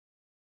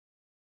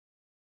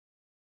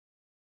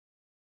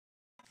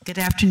Good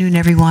afternoon,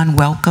 everyone.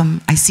 Welcome.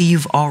 I see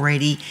you've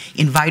already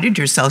invited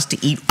yourselves to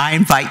eat. I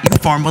invite you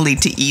formally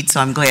to eat,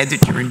 so I'm glad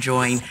that you're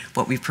enjoying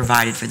what we've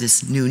provided for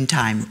this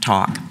noontime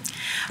talk.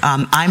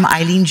 I'm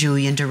Eileen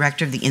Julian,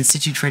 Director of the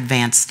Institute for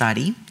Advanced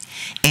Study,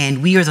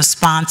 and we are the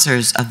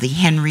sponsors of the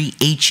Henry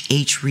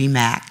H.H.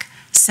 Remack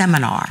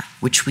Seminar,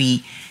 which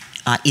we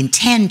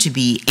intend to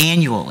be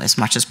annual as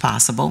much as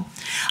possible.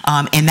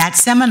 And that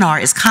seminar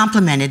is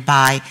complemented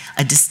by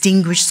a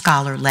distinguished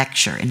scholar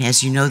lecture. And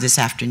as you know, this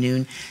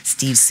afternoon,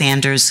 Steve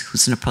Sanders,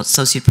 who's an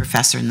associate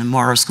professor in the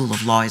Morrow School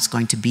of Law, is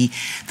going to be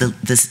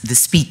the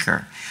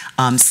speaker.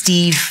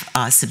 Steve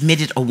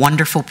submitted a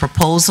wonderful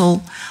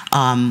proposal,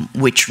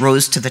 which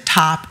rose to the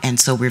top, and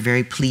so we're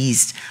very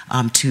pleased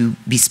to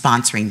be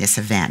sponsoring this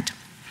event.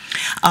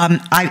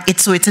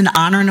 So it's an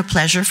honor and a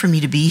pleasure for me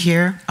to be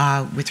here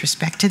with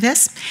respect to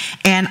this.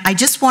 And I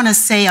just want to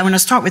say, I want to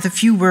start with a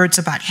few words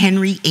about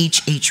Henry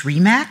H.H.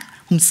 Remack,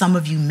 whom some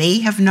of you may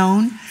have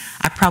known.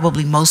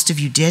 Probably most of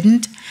you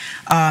didn't.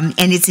 And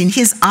it's in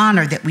his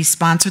honor that we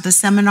sponsor the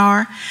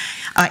seminar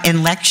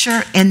and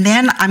lecture. And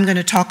then I'm going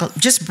to talk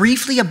just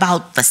briefly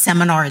about the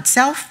seminar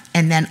itself,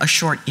 and then a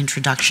short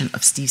introduction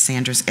of Steve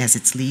Sanders as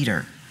its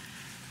leader.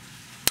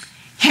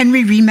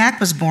 Henry Remack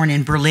was born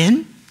in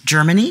Berlin,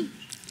 Germany,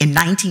 in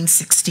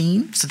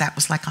 1916, so that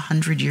was like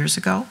 100 years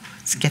ago,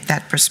 to get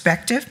that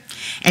perspective,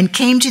 and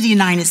came to the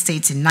United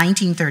States in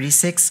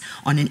 1936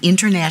 on an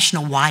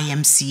international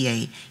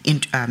YMCA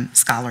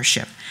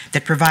scholarship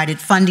that provided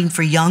funding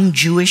for young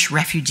Jewish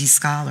refugee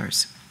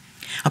scholars.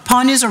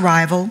 Upon his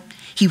arrival,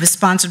 he was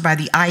sponsored by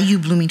the IU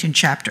Bloomington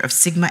chapter of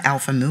Sigma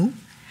Alpha Mu,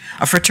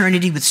 a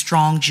fraternity with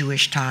strong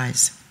Jewish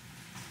ties.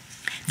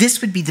 This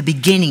would be the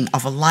beginning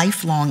of a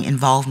lifelong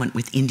involvement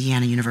with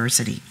Indiana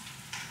University.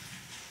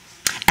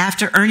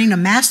 After earning a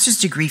master's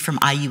degree from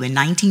IU in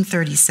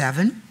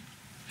 1937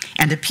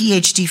 and a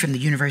PhD from the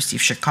University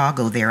of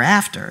Chicago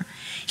thereafter,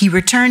 he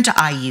returned to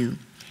IU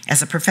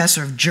as a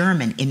professor of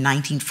German in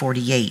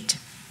 1948.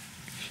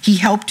 He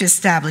helped to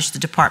establish the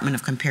Department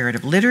of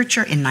Comparative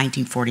Literature in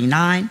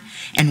 1949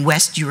 and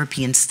West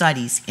European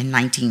Studies in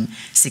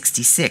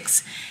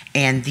 1966.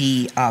 And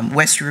the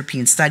West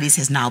European Studies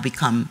has now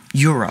become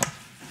Euro.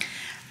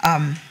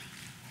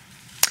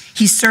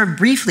 He served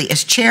briefly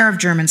as chair of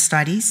German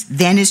Studies,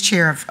 then as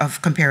chair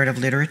of Comparative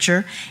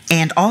Literature,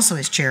 and also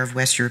as chair of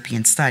West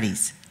European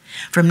Studies.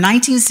 From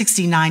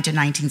 1969 to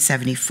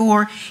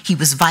 1974, he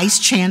was vice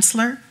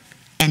chancellor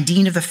and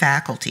dean of the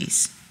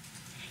faculties.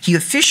 He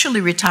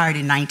officially retired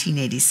in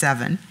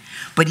 1987,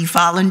 but he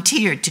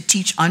volunteered to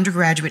teach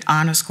undergraduate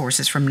honors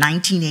courses from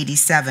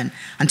 1987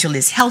 until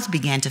his health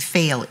began to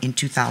fail in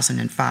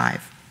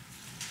 2005.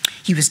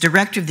 He was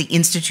director of the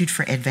Institute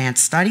for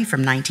Advanced Study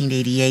from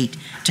 1988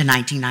 to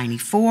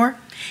 1994,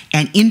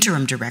 and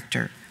interim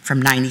director from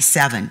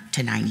 97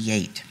 to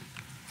 98.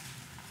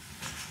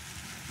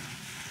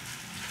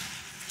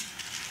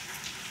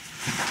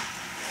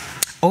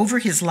 Over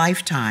his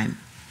lifetime,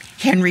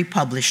 Henry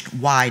published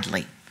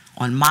widely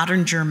on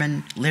modern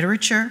German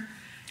literature,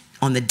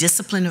 on the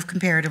discipline of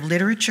comparative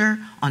literature,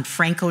 on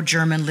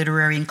Franco-German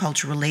literary and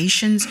cultural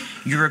relations,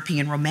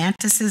 European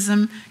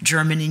Romanticism,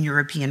 German and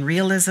European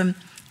realism,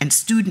 and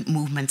student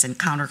movements and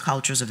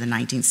countercultures of the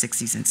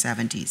 1960s and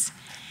 70s.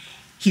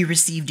 He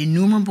received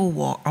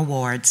innumerable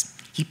awards.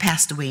 He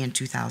passed away in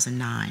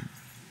 2009.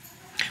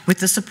 With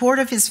the support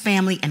of his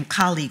family and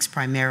colleagues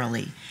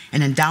primarily,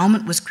 an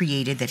endowment was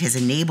created that has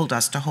enabled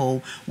us to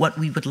hold what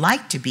we would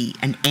like to be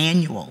an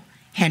annual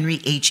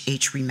Henry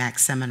H.H. Remack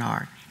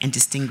Seminar and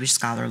Distinguished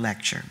Scholar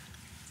Lecture.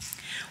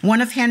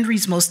 One of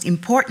Henry's most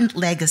important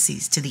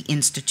legacies to the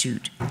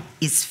Institute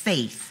is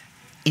faith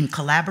in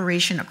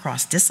collaboration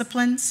across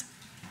disciplines,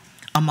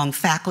 among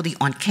faculty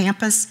on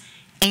campus,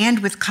 and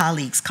with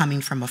colleagues coming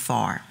from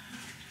afar,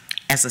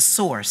 as a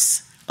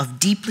source of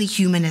deeply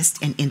humanist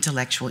and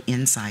intellectual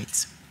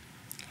insights.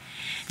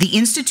 The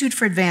Institute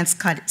for Advanced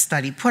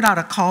Study put out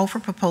a call for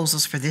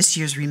proposals for this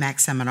year's Remack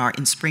Seminar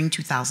in spring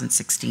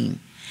 2016.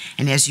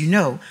 And as you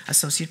know,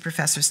 Associate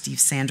Professor Steve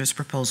Sanders'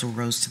 proposal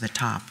rose to the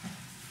top.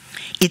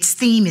 Its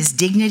theme is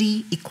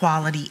dignity,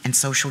 equality, and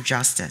social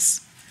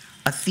justice,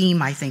 a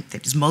theme I think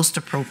that is most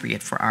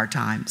appropriate for our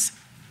times.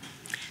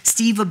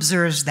 Steve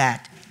observes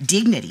that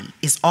dignity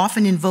is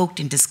often invoked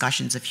in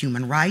discussions of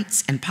human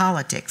rights and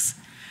politics,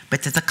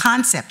 but that the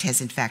concept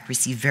has in fact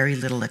received very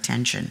little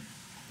attention.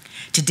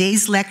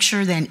 Today's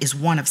lecture then is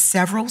one of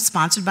several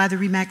sponsored by the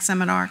Remack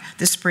Seminar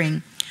this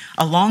spring,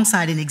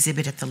 alongside an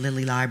exhibit at the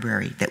Lilly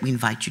Library that we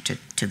invite you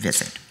to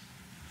visit.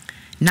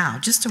 Now,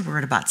 just a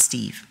word about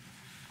Steve.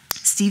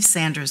 Steve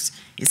Sanders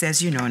is,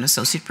 as you know, an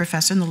associate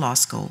professor in the law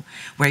school,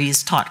 where he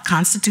has taught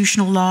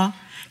constitutional law,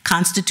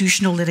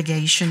 constitutional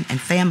litigation, and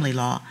family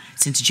law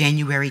since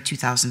January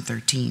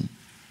 2013.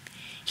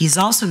 He is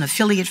also an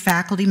affiliate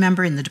faculty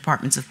member in the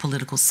departments of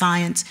political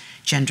science,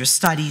 gender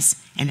studies,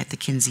 and at the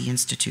Kinsey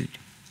Institute.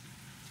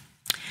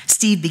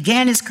 Steve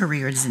began his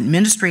career as an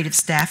administrative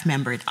staff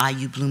member at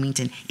IU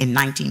Bloomington in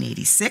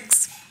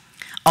 1986,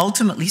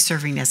 ultimately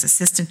serving as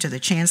assistant to the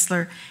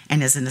chancellor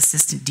and as an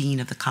assistant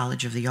dean of the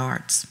College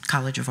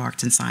of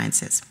Arts and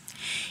Sciences.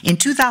 In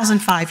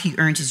 2005, he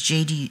earned his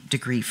JD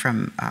degree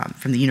from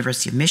the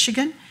University of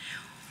Michigan,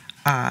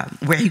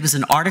 where he was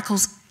an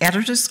articles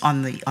editor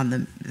on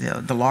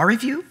the Law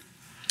Review.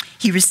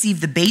 He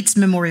received the Bates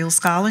Memorial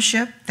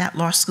Scholarship, that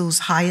law school's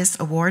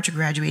highest award to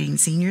graduating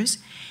seniors.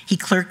 He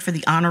clerked for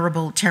the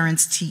Honorable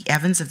Terrence T.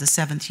 Evans of the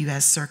 7th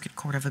U.S. Circuit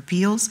Court of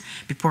Appeals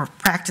before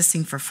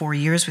practicing for 4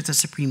 years with the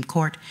Supreme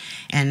Court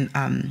and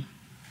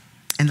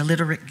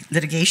the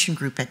litigation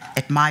group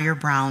at Meyer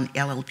Brown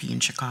LLP in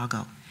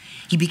Chicago.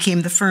 He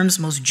became the firm's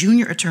most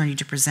junior attorney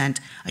to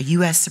present a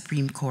U.S.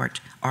 Supreme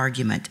Court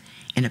argument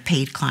in a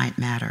paid client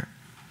matter.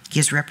 He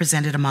has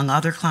represented, among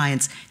other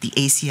clients, the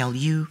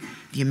ACLU,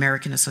 the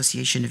American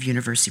Association of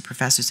University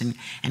Professors,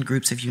 and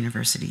groups of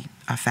university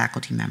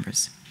faculty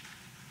members.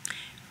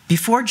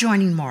 Before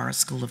joining Maurer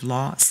School of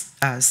Law,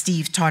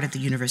 Steve taught at the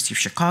University of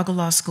Chicago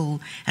Law School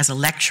as a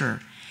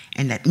lecturer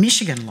and at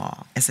Michigan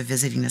Law as a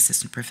visiting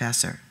assistant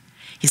professor.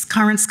 His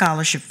current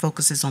scholarship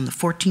focuses on the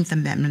 14th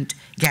Amendment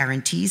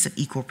guarantees of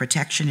equal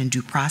protection and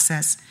due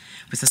process,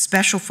 with a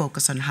special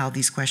focus on how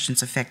these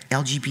questions affect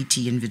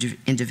LGBT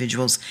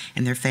individuals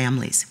and their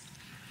families.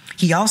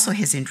 He also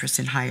has interest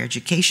in higher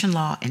education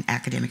law and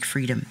academic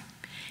freedom.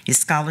 His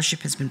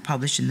scholarship has been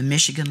published in the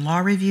Michigan Law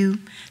Review,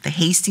 the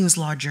Hastings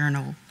Law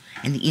Journal,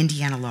 and the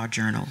Indiana Law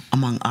Journal,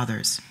 among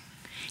others.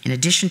 In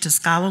addition to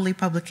scholarly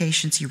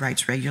publications, he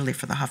writes regularly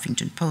for the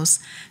Huffington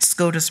Post,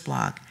 SCOTUS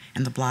blog,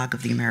 and the blog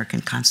of the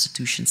American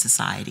Constitution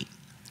Society.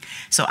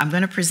 So I'm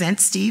going to present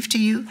Steve to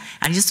you.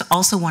 I just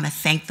also want to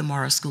thank the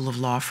Maurer School of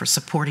Law for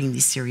supporting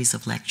these series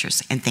of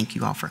lectures, and thank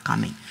you all for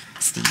coming.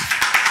 Steve.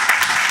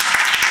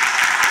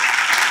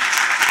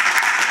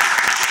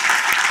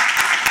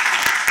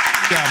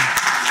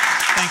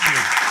 Thank you.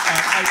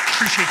 I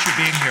appreciate you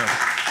being here.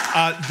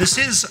 This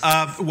is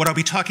what I'll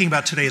be talking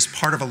about today as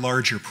part of a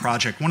larger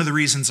project. One of the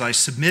reasons I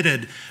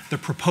submitted the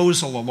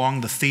proposal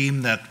along the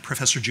theme that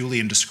Professor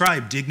Julian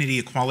described, dignity,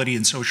 equality,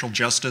 and social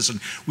justice, and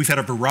we've had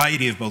a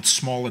variety of both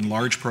small and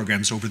large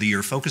programs over the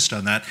year focused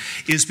on that,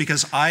 is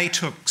because I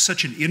took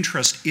such an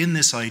interest in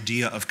this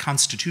idea of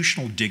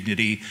constitutional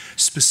dignity,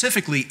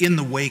 specifically in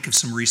the wake of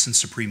some recent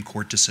Supreme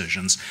Court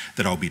decisions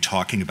that I'll be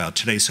talking about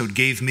today. So it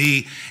gave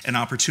me an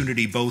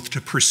opportunity both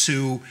to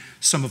pursue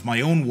some of my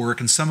own work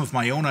and some of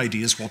my own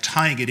ideas while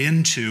tying it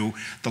into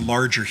the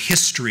larger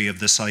history of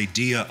this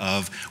idea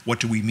of what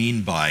do we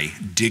mean by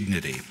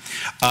dignity.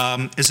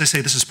 As I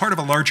say, this is part of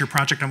a larger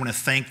project. I want to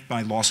thank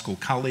my law school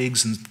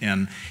colleagues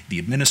and the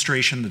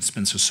administration that's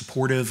been so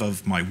supportive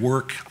of my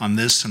work on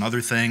this and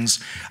other things,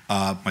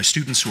 my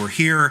students who are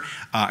here.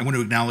 I want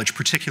to acknowledge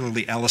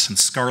particularly Allison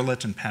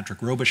Scarlett and Patrick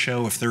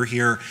Robichaux, if they're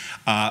here,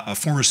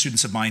 former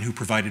students of mine who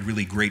provided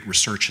really great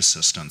research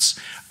assistance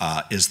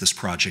as this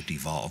project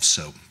evolves.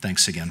 So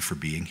thanks again for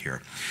being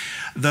here.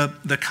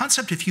 The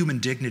concept of human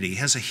dignity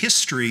has a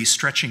history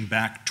stretching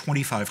back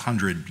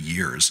 2,500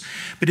 years.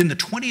 But in the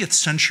 20th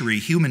century,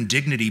 human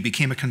dignity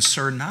became a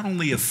concern not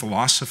only of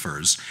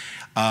philosophers,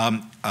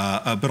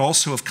 but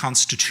also of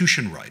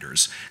constitution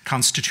writers,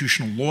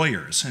 constitutional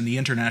lawyers, and the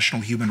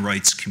international human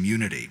rights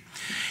community.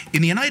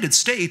 In the United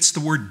States,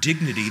 the word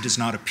dignity does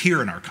not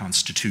appear in our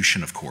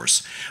Constitution, of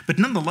course, but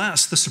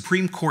nonetheless, the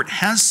Supreme Court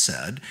has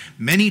said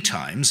many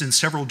times in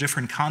several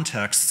different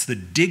contexts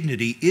that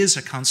dignity is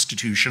a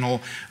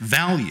constitutional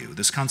value.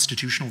 This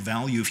constitutional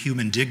value of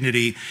human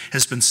dignity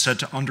has been said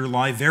to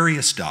underlie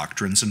various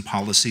doctrines and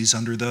policies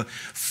under the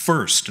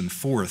First and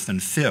Fourth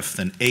and Fifth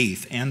and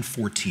Eighth and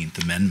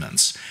 14th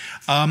Amendments.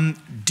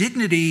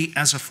 Dignity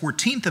as a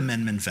 14th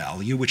Amendment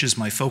value, which is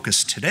my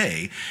focus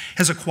today,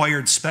 has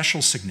acquired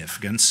special significance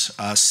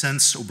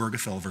since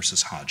Obergefell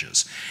versus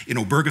Hodges. In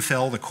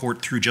Obergefell, the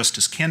court, through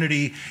Justice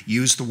Kennedy,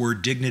 used the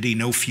word dignity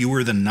no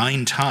fewer than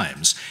 9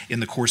 times in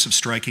the course of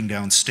striking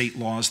down state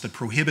laws that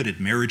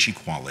prohibited marriage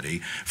equality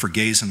for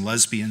gays and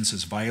lesbians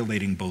as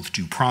violating both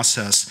due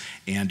process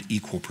and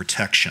equal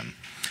protection.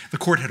 The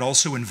court had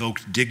also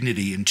invoked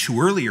dignity in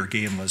 2 earlier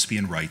gay and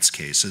lesbian rights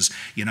cases,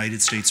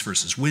 United States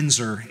versus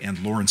Windsor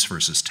and Lawrence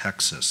versus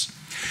Texas.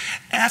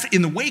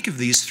 In the wake of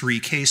these 3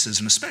 cases,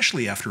 and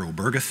especially after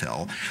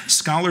Obergefell,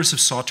 scholars have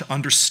sought to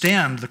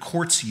understand the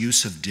court's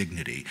use of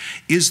dignity.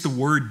 Is the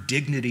word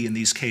dignity in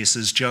these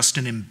cases just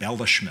an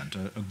embellishment,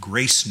 a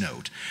grace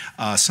note,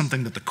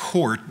 something that the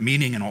court,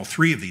 meaning in all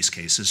 3 of these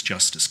cases,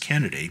 Justice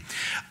Kennedy,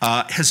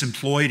 has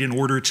employed in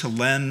order to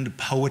lend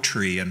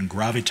poetry and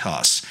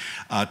gravitas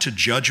to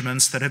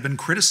judgments that have been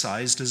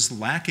criticized as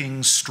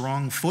lacking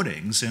strong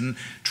footings in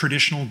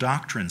traditional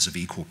doctrines of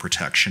equal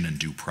protection and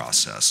due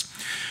process?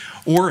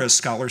 Or, as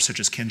scholars such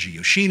as Kenji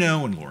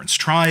Yoshino and Lawrence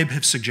Tribe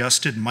have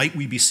suggested, might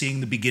we be seeing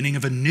the beginning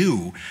of a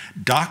new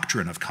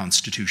doctrine of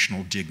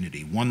constitutional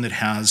dignity, one that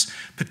has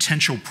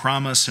potential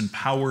promise and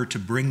power to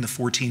bring the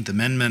 14th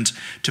Amendment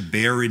to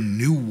bear in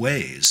new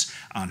ways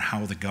on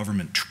how the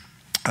government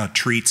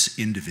treats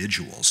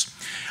individuals?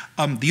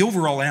 The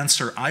overall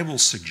answer, I will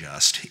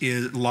suggest,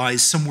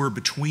 lies somewhere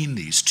between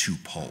these two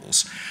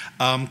poles.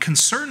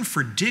 Concern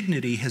for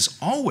dignity has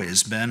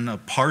always been a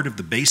part of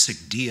the basic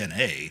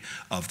DNA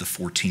of the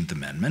 14th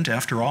Amendment.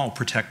 After all,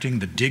 protecting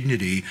the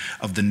dignity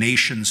of the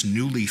nation's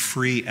newly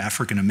free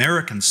African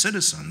American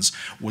citizens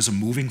was a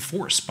moving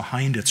force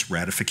behind its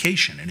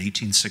ratification in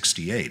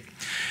 1868.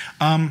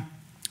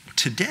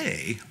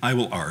 Today, I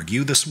will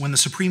argue this when the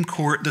Supreme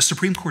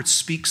Court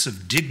speaks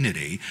of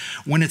dignity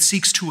when it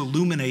seeks to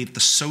illuminate the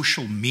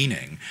social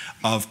meaning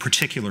of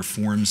particular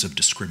forms of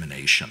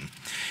discrimination.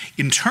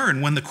 In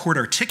turn, when the court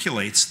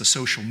articulates the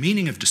social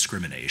meaning of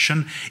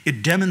discrimination,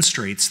 it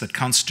demonstrates that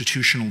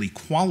constitutional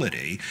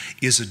equality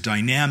is a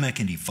dynamic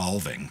and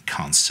evolving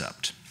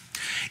concept.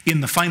 In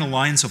the final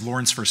lines of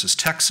Lawrence versus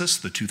Texas,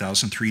 the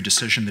 2003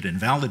 decision that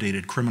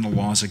invalidated criminal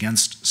laws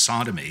against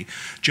sodomy,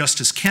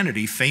 Justice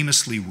Kennedy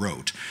famously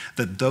wrote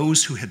that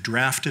those who had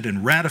drafted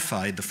and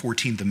ratified the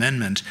 14th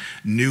Amendment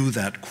knew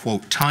that,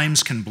 quote,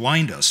 times can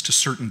blind us to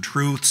certain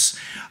truths,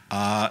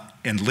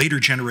 and later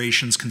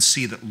generations can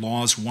see that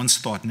laws once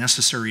thought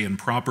necessary and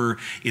proper,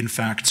 in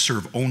fact,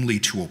 serve only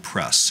to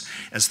oppress.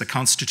 As the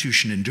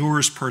Constitution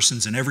endures,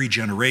 persons in every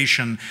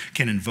generation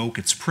can invoke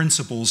its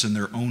principles in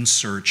their own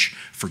search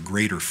for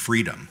greater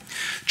freedom.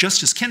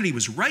 Justice Kennedy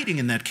was writing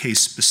in that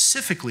case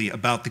specifically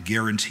about the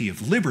guarantee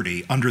of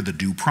liberty under the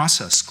Due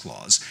Process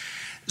Clause.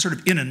 Sort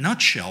of in a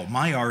nutshell,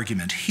 my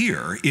argument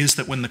here is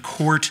that when the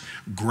court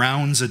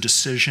grounds a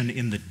decision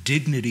in the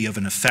dignity of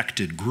an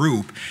affected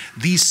group,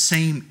 these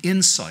same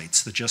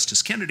insights that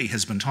Justice Kennedy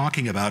has been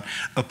talking about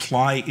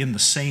apply in the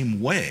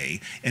same way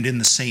and in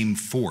the same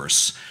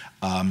force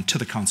to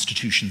the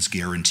Constitution's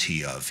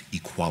guarantee of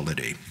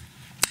equality.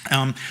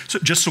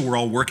 So we're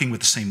all working with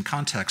the same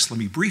context, let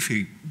me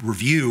briefly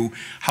review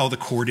how the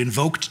court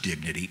invoked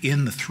dignity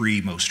in the three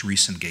most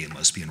recent gay and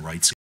lesbian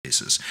rights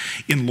cases.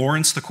 In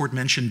Lawrence, the court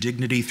mentioned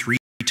dignity three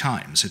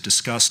times. It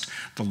discussed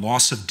the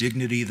loss of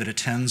dignity that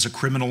attends a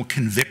criminal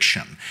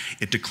conviction.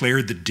 It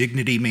declared that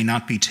dignity may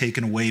not be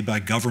taken away by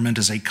government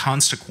as a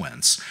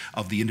consequence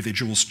of the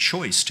individual's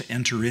choice to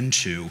enter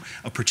into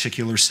a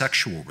particular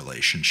sexual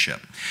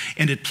relationship.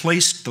 And it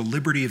placed the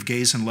liberty of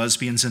gays and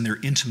lesbians in their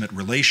intimate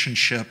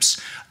relationships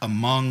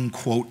among,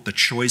 quote, the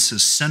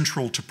choices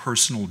central to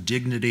personal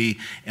dignity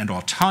and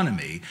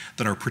autonomy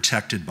that are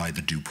protected by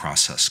the Due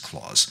Process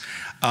Clause.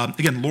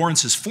 Again,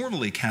 Lawrence is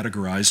formally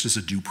categorized as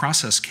a due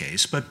process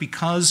case, but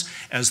because,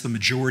 as the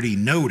majority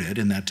noted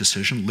in that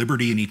decision,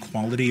 liberty and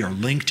equality are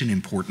linked in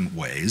important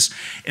ways,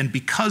 and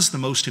because the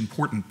most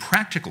important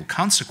practical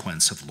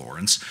consequence of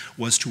Lawrence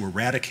was to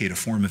eradicate a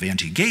form of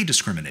anti-gay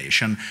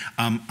discrimination,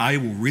 I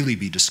will really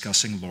be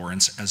discussing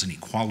Lawrence as an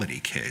equality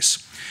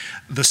case.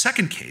 The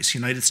second case,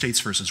 United States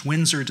versus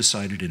Windsor,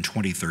 decided in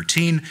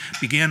 2013,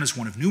 began as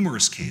one of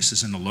numerous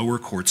cases in the lower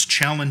courts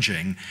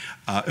challenging,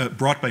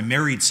 brought by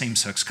married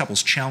same-sex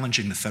couples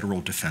challenging the Federal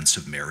Defense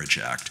of Marriage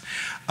Act.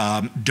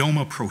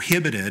 DOMA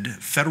prohibited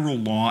federal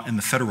law and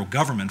the federal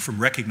government from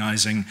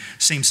recognizing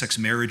same-sex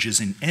marriages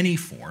in any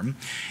form.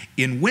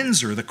 In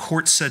Windsor, the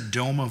court said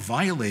DOMA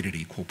violated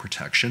equal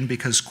protection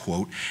because,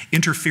 quote,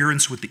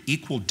 interference with the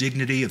equal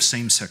dignity of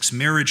same-sex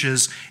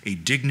marriages, a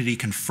dignity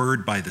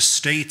conferred by the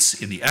states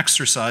in the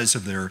exercise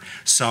of their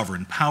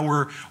sovereign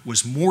power,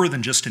 was more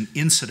than just an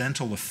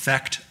incidental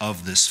effect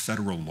of this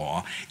federal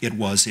law. It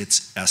was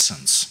its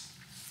essence.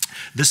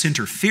 This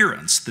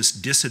interference, this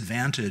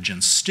disadvantage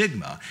and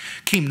stigma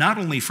came not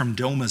only from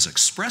DOMA's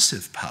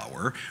expressive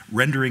power,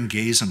 rendering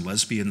gays and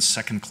lesbians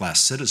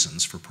second-class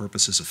citizens for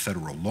purposes of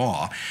federal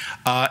law,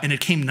 and it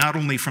came not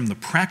only from the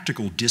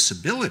practical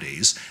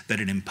disabilities that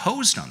it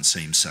imposed on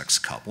same-sex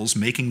couples,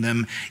 making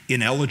them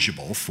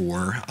ineligible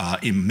for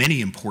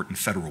many important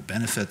federal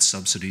benefits,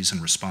 subsidies,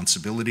 and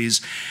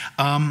responsibilities.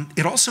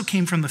 It also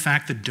came from the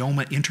fact that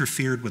DOMA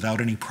interfered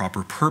without any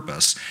proper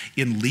purpose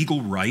in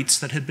legal rights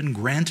that had been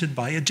granted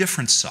by a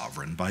different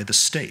sovereign, by the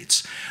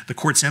states. The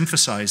courts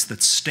emphasized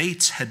that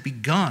states had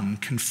begun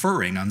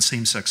conferring on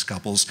same-sex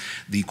couples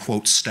the,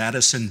 quote,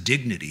 status and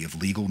dignity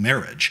of legal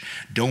marriage.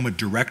 DOMA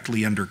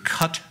directly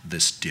undercut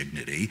this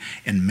dignity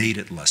and made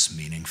it less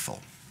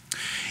meaningful.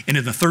 And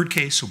in the third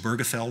case,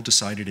 Obergefell,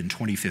 decided in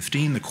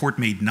 2015, the court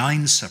made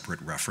 9 separate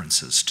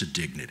references to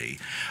dignity.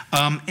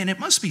 And it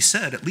must be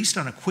said, at least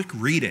on a quick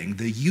reading,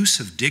 the use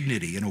of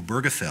dignity in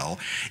Obergefell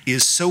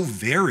is so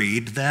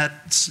varied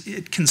that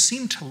it can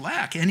seem to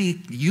lack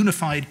any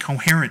unified,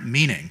 coherent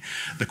meaning.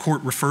 The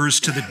court refers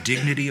to the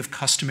dignity of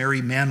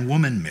customary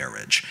man-woman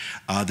marriage,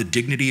 the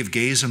dignity of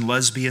gays and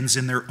lesbians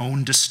in their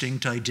own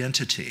distinct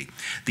identity,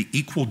 the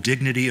equal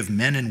dignity of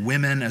men and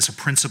women as a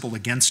principle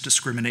against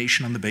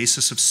discrimination on the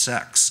basis of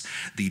sex,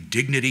 the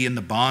dignity in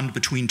the bond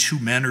between two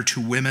men or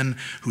two women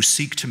who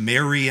seek to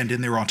marry and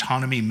in their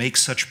autonomy make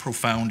such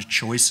profound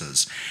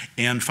choices,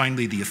 and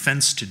finally the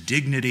offense to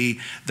dignity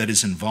that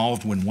is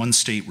involved when one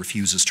state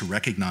refuses to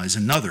recognize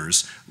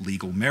another's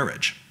legal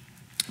marriage.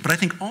 But I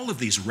think all of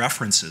these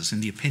references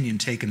in the opinion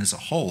taken as a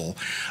whole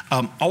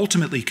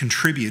ultimately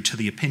contribute to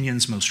the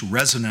opinion's most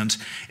resonant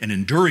and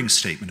enduring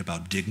statement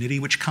about dignity,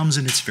 which comes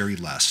in its very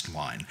last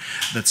line,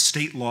 that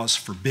state laws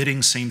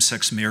forbidding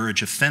same-sex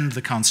marriage offend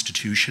the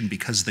Constitution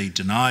because they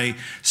deny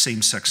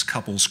same-sex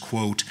couples,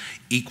 quote,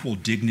 equal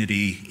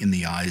dignity in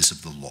the eyes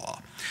of the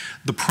law.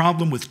 The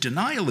problem with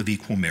denial of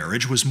equal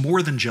marriage was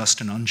more than just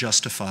an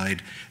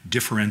unjustified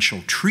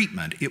differential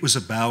treatment. It was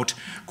about,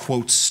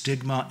 quote,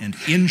 stigma and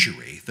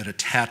injury that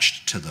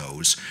attached to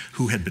those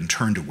who had been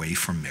turned away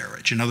from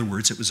marriage. In other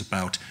words, it was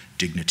about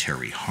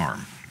dignitary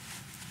harm.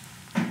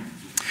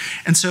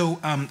 And so,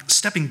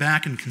 stepping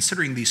back and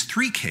considering these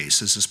three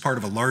cases as part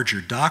of a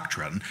larger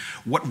doctrine,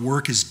 what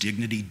work is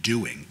dignity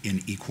doing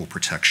in equal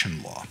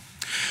protection law?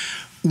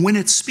 When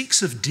it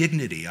speaks of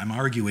dignity, I'm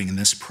arguing in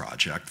this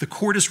project, the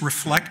court is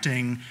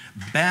reflecting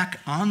back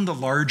on the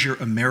larger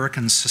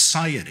American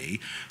society,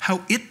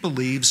 how it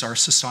believes our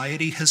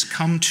society has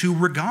come to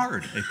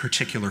regard a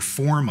particular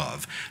form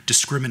of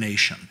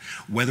discrimination,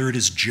 whether it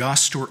is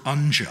just or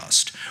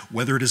unjust,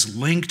 whether it is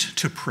linked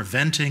to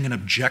preventing an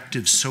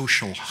objective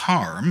social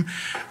harm.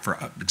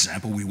 For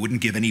example, we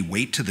wouldn't give any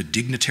weight to the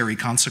dignitary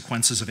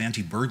consequences of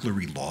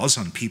anti-burglary laws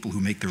on people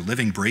who make their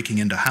living breaking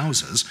into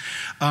houses,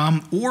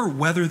 or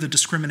whether the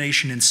discrimination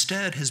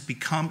instead has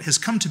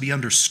come to be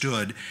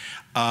understood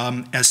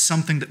as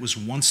something that was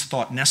once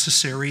thought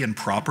necessary and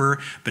proper,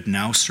 but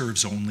now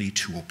serves only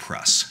to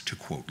oppress, to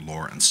quote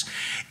Lawrence.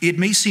 It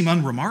may seem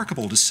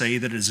unremarkable to say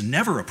that it is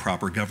never a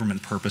proper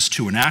government purpose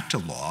to enact a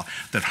law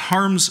that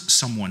harms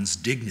someone's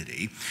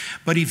dignity,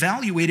 but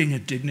evaluating a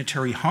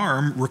dignitary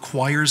harm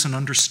requires an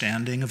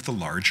understanding of the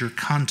larger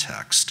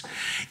context.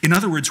 In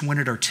other words, when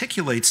it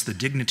articulates the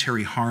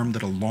dignitary harm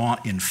that a law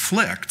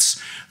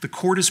inflicts, the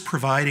court is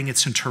providing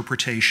its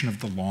interpretation of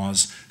the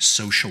law's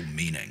social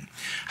meaning,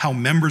 how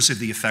members of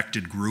the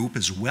affected group,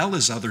 as well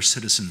as other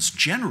citizens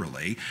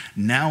generally,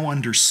 now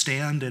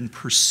understand and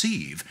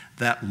perceive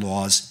that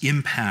law's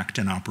impact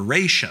and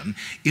operation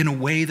in a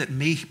way that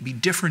may be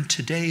different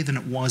today than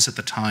it was at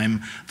the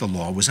time the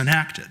law was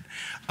enacted.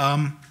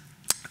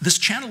 This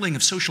channeling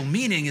of social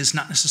meaning is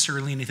not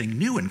necessarily anything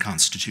new in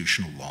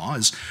constitutional law.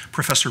 As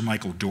Professor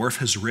Michael Dorf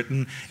has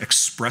written,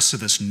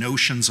 expressivist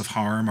notions of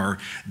harm are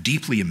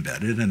deeply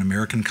embedded in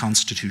American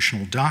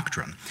constitutional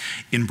doctrine.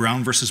 In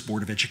Brown versus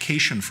Board of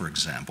Education, for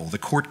example, the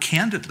court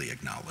candidly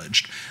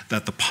acknowledged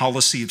that the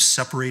policy of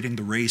separating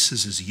the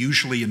races is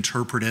usually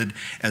interpreted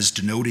as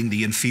denoting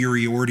the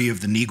inferiority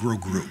of the Negro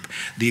group,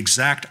 the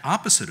exact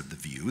opposite of the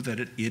view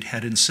that it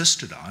had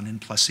insisted on in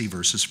Plessy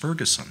versus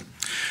Ferguson.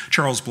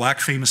 Charles Black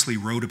famously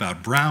wrote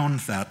about Brown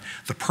that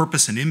the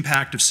purpose and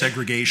impact of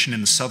segregation in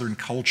the Southern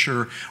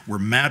culture were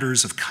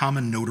matters of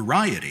common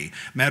notoriety,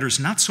 matters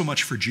not so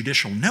much for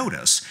judicial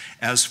notice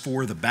as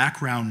for the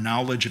background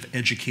knowledge of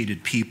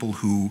educated people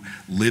who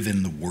live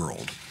in the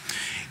world.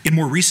 In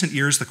more recent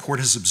years, the court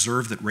has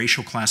observed that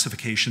racial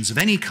classifications of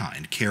any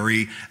kind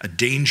carry a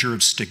danger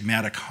of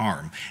stigmatic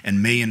harm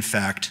and may, in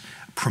fact,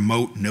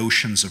 promote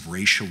notions of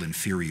racial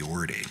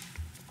inferiority.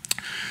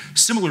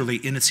 Similarly,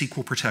 in its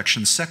equal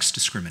protection sex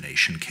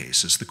discrimination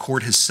cases, the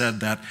court has said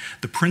that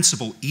the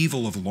principal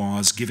evil of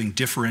laws giving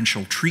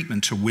differential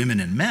treatment to women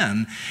and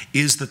men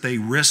is that they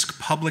risk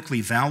publicly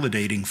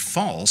validating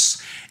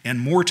false and,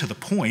 more to the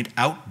point,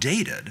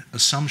 outdated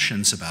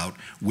assumptions about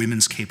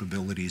women's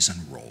capabilities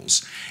and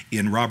roles.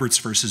 In Roberts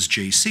versus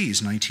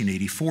J.C.'s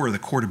 1984, the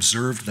court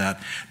observed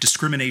that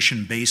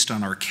discrimination based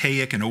on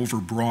archaic and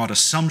overbroad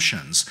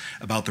assumptions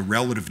about the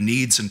relative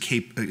needs and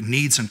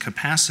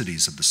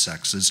capacities of the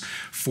sexes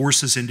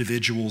forces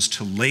individuals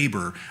to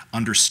labor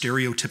under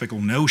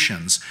stereotypical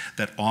notions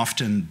that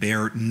often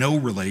bear no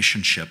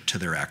relationship to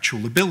their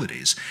actual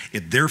abilities.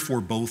 It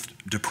therefore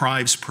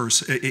deprives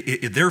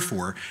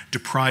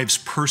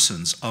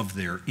persons of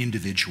their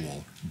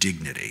individual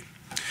dignity.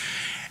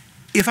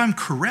 If I'm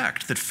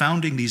correct that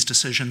founding these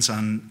decisions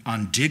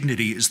on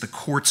dignity is the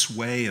court's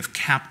way of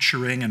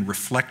capturing and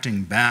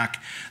reflecting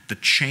back the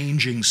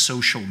changing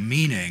social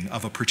meaning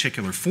of a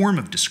particular form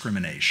of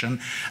discrimination,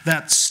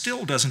 that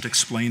still doesn't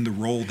explain the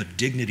role that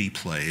dignity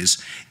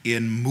plays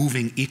in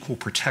moving equal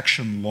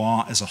protection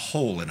law as a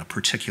whole in a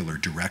particular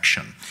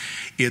direction.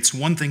 It's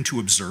one thing to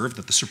observe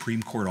that the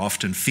Supreme Court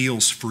often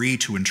feels free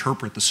to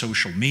interpret the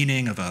social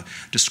meaning of a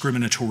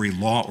discriminatory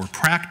law or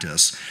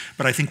practice,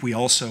 but I think we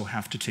also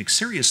have to take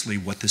seriously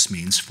what this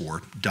means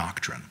for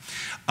doctrine.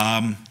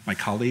 Our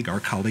colleague,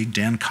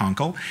 Dan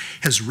Conkle,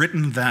 has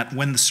written that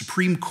when the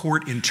Supreme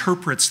Court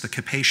interprets the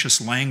capacious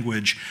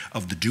language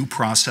of the due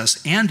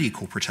process and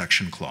equal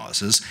protection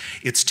clauses,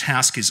 its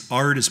task is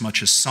art as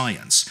much as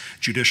science,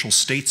 judicial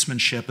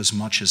statesmanship as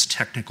much as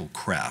technical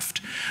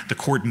craft. The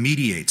court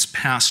mediates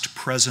past,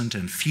 present,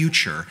 and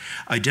future,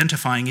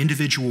 identifying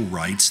individual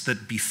rights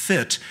that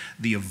befit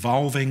the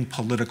evolving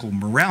political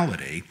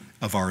morality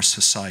of our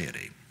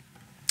society.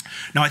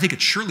 Now, I think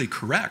it's surely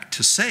correct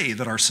to say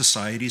that our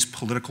society's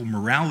political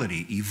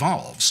morality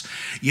evolves,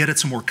 yet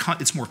it's more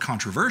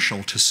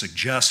controversial to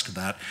suggest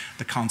that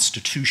the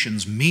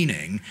Constitution's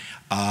meaning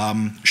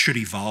should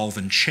evolve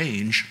and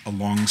change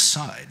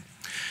alongside.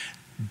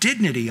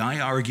 Dignity, I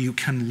argue,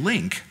 can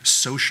link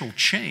social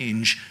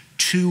change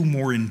to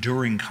more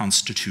enduring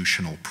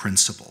constitutional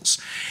principles.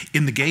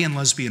 In the gay and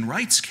lesbian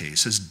rights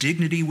cases,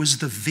 dignity was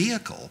the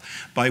vehicle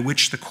by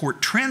which the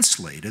court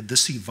translated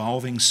this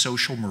evolving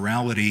social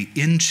morality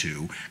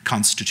into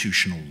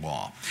constitutional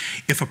law.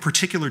 If a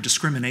particular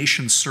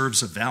discrimination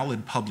serves a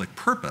valid public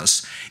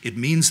purpose, it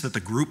means that the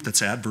group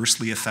that's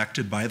adversely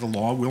affected by the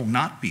law will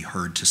not be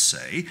heard to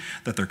say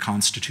that their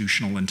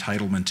constitutional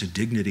entitlement to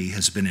dignity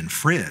has been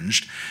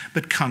infringed.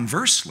 But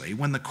conversely,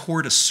 when the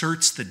court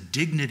asserts that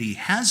dignity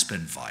has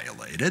been violated,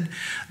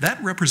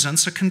 that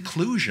represents a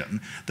conclusion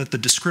that the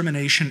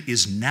discrimination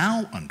is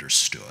now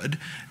understood,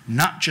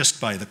 not just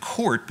by the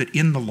court, but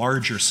in the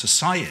larger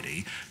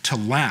society, to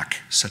lack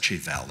such a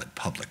valid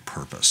public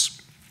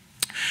purpose.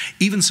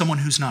 Even someone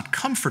who's not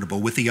comfortable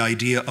with the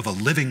idea of a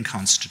living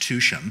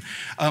constitution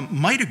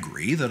might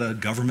agree that a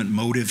government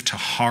motive to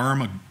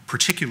harm a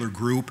particular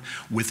group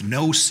with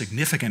no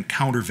significant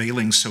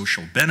countervailing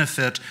social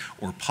benefit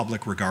or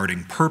public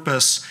regarding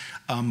purpose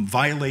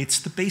violates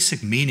the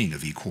basic meaning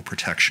of equal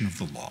protection of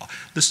the law.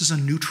 This is a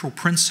neutral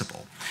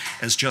principle.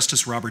 As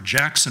Justice Robert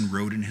Jackson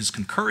wrote in his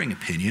concurring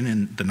opinion in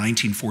the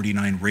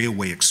 1949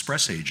 Railway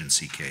Express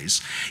Agency case,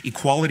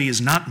 equality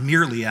is not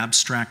merely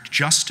abstract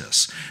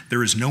justice.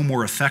 There is no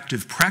more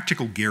effective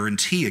practical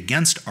guarantee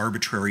against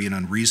arbitrary and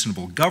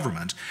unreasonable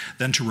government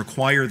than to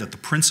require that the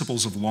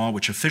principles of law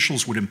which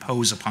officials would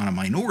impose upon a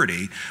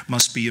minority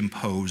must be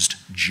imposed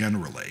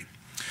generally.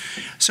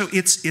 So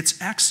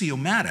it's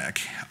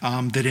axiomatic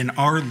that in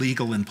our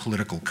legal and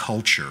political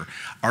culture,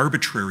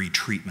 arbitrary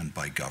treatment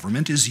by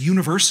government is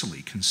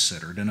universally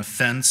considered an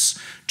offense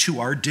to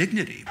our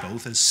dignity,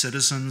 both as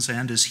citizens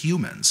and as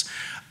humans.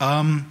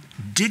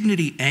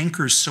 Dignity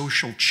anchors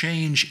social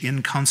change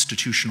in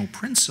constitutional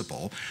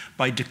principle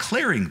by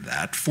declaring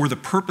that, for the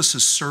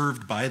purposes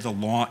served by the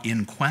law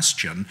in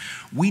question,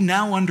 we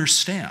now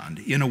understand,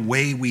 in a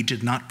way we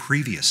did not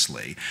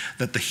previously,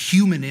 that the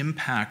human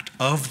impact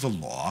of the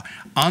law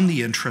on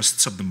the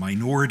interests of the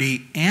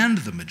minority and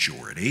the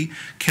majority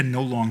can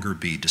no longer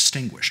be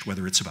distinguished,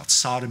 whether it's about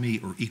sodomy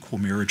or equal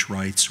marriage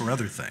rights or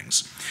other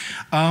things.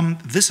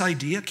 This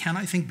idea can,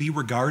 I think, be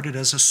regarded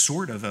as a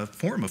sort of a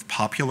form of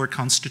popular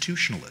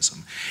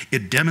constitutionalism.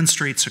 It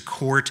demonstrates a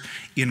court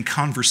in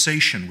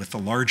conversation with the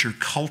larger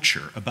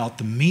culture about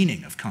the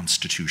meaning of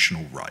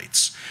constitutional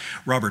rights.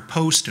 Robert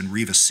Post and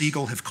Reva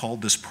Siegel have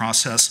called this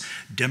process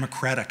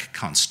democratic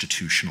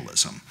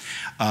constitutionalism.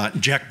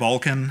 Jack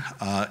Balkin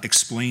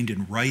explained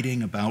in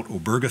writing about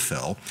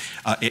Obergefell,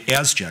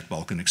 as Jack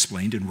Balkin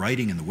explained in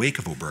writing in the wake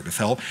of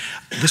Obergefell,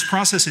 this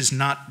process is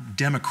not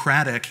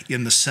democratic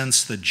in the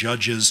sense that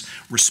judges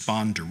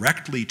respond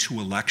directly to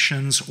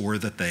elections or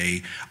that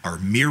they are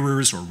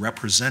mirrors or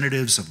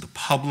representatives of the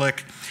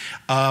public,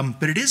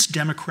 but it is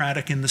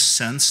democratic in the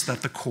sense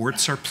that the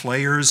courts are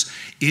players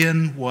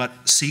in what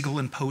Siegel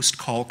and Post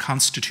call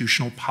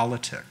constitutional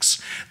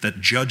politics,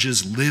 that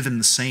judges live in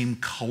the same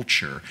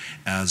culture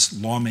as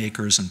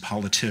lawmakers and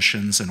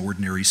politicians and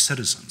ordinary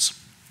citizens.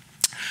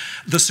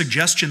 The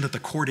suggestion that the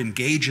court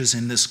engages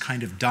in this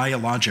kind of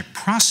dialogic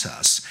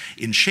process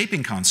in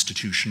shaping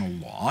constitutional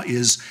law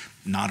is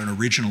not an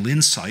original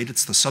insight,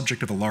 it's the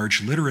subject of a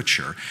large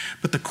literature,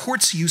 but the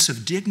court's use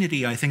of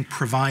dignity, I think,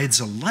 provides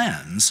a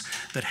lens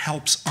that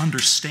helps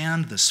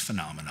understand this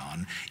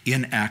phenomenon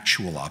in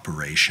actual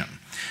operation.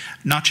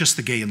 Not just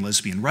the gay and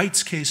lesbian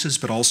rights cases,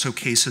 but also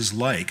cases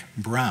like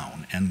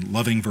Brown and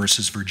Loving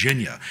versus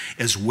Virginia,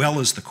 as well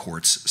as the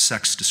court's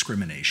sex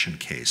discrimination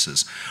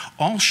cases,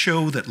 all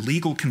show that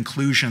legal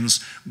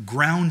conclusions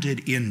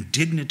grounded in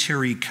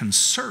dignitary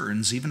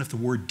concerns, even if the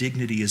word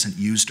dignity isn't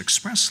used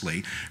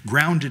expressly,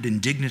 grounded in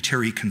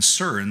dignitary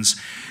concerns,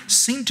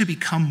 seem to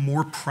become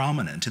more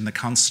prominent in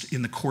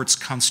the court's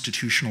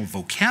constitutional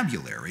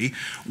vocabulary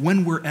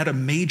when we're at a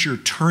major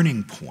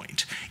turning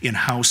point in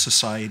how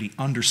society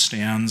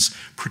understands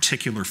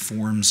particular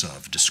forms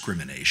of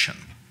discrimination.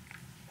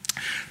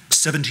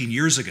 17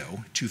 years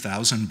ago,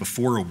 2000,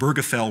 before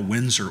Obergefell,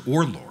 Windsor,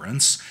 or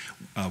Lawrence,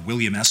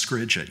 William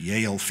Eskridge at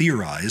Yale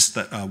theorized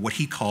that what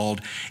he called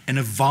an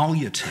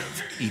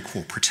evolutive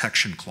equal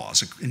protection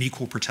clause, an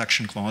equal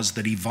protection clause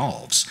that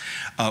evolves,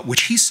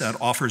 which he said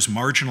offers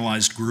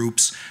marginalized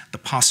groups the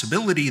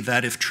possibility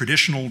that if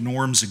traditional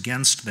norms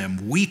against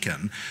them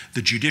weaken,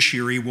 the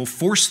judiciary will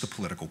force the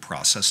political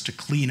process to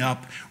clean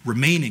up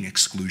remaining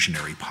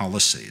exclusionary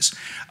policies.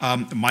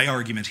 My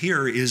argument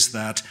here is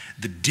that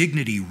the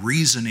dignity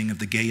reasoning of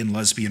the gay and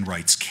lesbian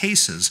rights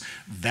cases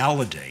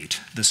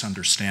validate this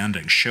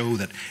understanding, show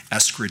that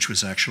Eskridge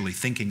was actually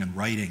thinking and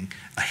writing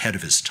ahead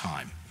of his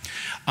time.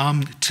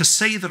 To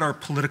say that our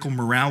political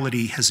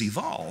morality has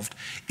evolved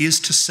is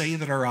to say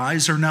that our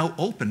eyes are now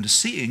open to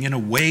seeing in a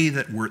way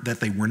that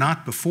they were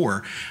not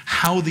before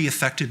how the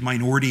affected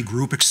minority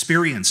group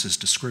experiences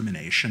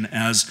discrimination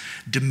as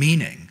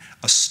demeaning,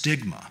 a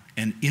stigma,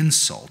 an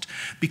insult,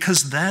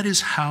 because that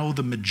is how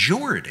the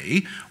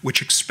majority,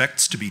 which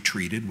expects to be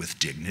treated with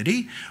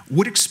dignity,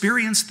 would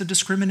experience the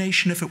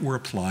discrimination if it were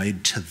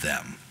applied to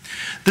them.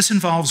 This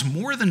involves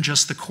more than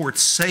just the court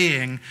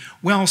saying,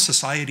 well,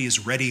 society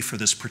is ready for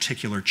this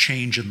particular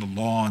change in the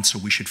law, and so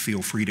we should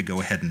feel free to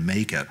go ahead and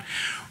make it.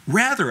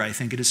 Rather, I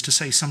think it is to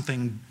say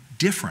something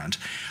different.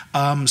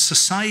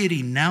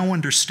 Society now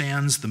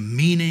understands the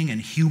meaning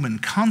and human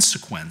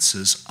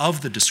consequences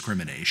of the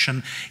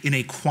discrimination in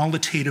a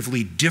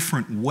qualitatively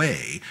different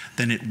way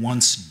than it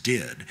once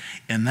did,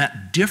 and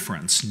that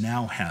difference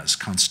now has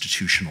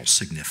constitutional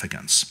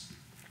significance.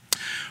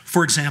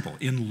 For example,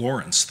 in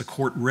Lawrence, the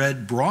court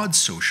read broad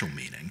social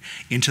meaning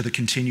into the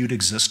continued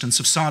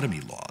existence of sodomy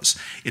laws.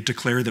 It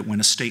declared that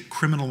when a state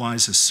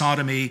criminalizes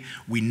sodomy,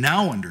 we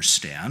now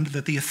understand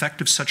that the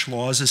effect of such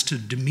laws is to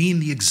demean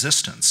the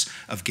existence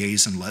of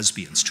gays and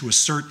lesbians, to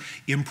assert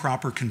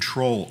improper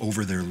control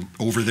over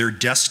their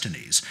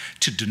destinies,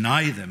 to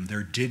deny them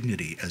their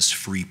dignity as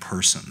free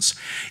persons.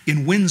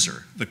 In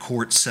Windsor, the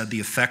court said the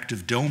effect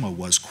of DOMA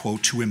was,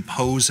 quote, to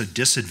impose a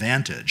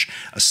disadvantage,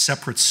 a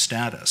separate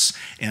status,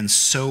 and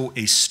so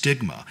a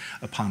stigma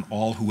upon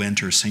all who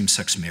enter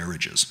same-sex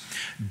marriages.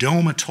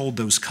 DOMA told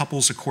those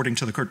couples, according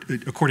to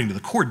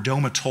the court,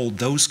 DOMA told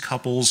those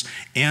couples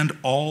and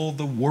all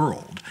the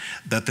world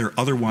that their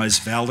otherwise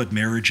valid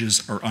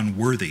marriages are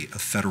unworthy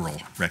of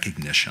federal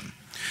recognition.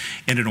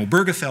 And in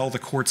Obergefell, the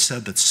court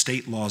said that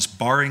state laws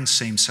barring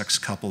same-sex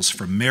couples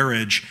from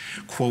marriage,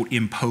 quote,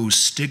 impose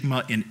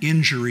stigma and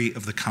injury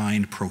of the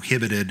kind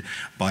prohibited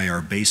by our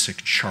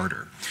basic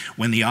charter.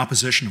 When the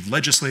opposition of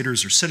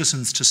legislators or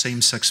citizens to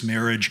same-sex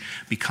marriage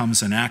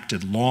becomes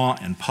enacted law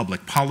and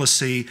public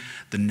policy,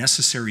 the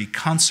necessary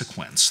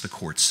consequence, the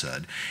court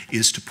said,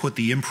 is to put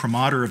the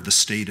imprimatur of the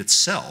state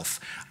itself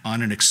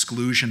on an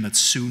exclusion that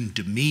soon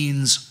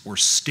demeans or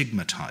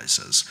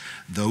stigmatizes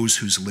those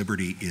whose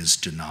liberty is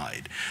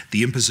denied.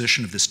 The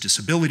imposition of this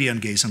disability on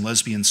gays and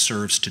lesbians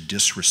serves to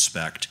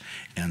disrespect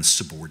and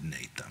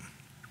subordinate them.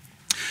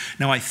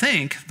 Now, I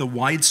think the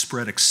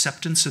widespread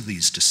acceptance of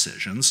these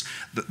decisions,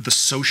 the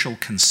social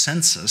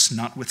consensus,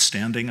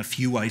 notwithstanding a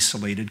few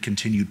isolated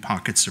continued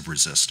pockets of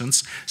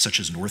resistance,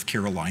 such as North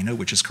Carolina,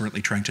 which is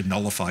currently trying to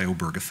nullify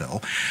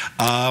Obergefell,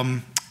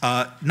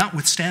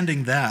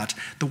 notwithstanding that,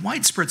 the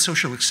widespread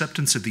social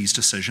acceptance of these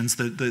decisions,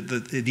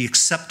 the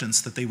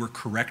acceptance that they were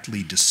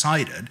correctly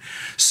decided,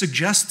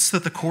 suggests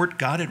that the court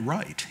got it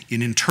right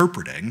in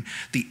interpreting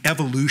the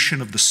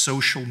evolution of the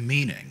social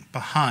meaning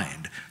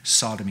behind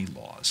sodomy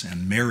laws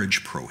and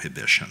marriage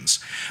prohibitions.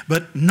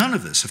 But none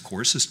of this, of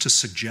course, is to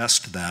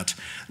suggest that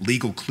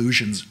legal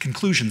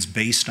conclusions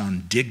based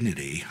on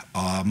dignity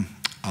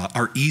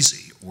are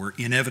easy or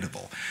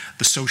inevitable.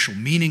 The social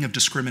meaning of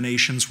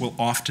discriminations will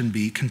often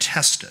be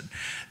contested.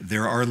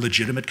 There are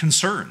legitimate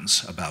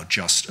concerns about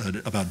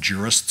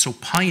jurists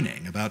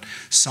opining about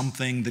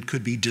something that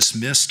could be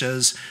dismissed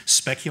as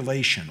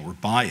speculation or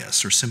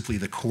bias, or simply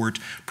the court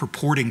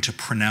purporting to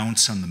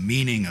pronounce on the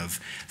meaning of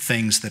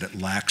things that it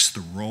lacks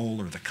the role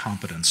or the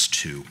competence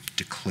to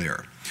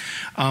declare.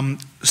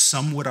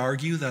 Some would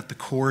argue that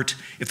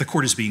if the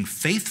court is being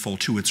faithful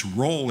to its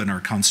role in our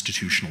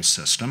constitutional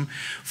system,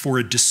 for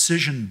a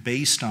decision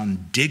based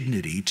on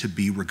dignity to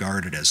be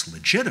regarded as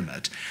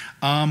legitimate,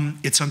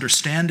 its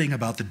understanding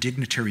about the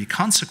dignitary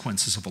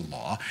consequences of a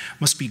law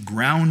must be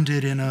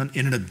grounded in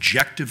an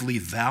objectively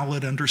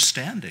valid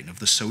understanding of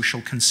the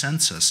social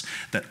consensus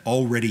that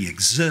already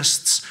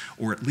exists,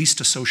 or at least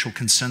a social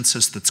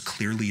consensus that's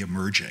clearly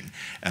emerging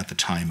at the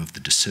time of the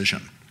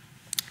decision.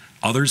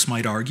 Others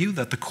might argue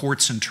that the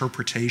court's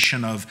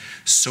interpretation of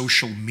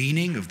social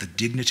meaning of the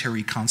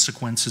dignitary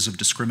consequences of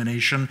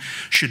discrimination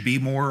should be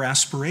more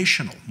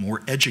aspirational,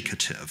 more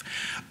educative,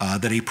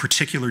 that a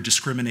particular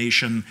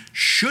discrimination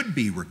should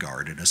be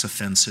regarded as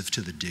offensive to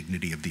the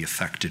dignity of the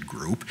affected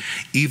group,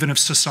 even if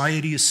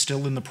society is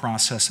still in the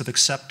process of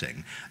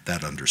accepting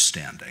that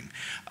understanding.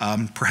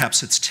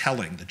 Perhaps it's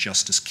telling that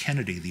Justice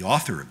Kennedy, the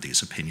author of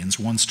these opinions,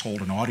 once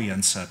told an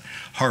audience at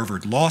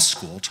Harvard Law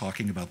School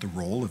talking about the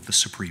role of the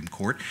Supreme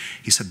Court,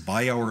 he said,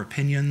 "By our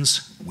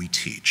opinions, we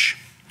teach."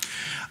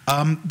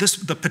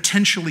 The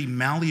potentially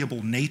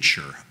malleable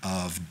nature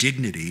of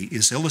dignity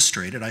is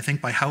illustrated, I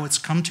think, by how it's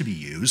come to be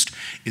used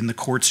in the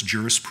court's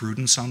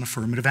jurisprudence on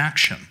affirmative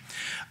action.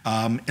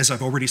 As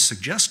I've already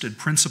suggested,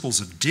 principles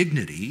of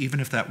dignity, even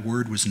if that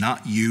word was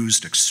not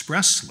used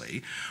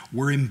expressly,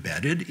 were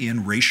embedded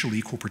in racial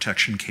equal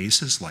protection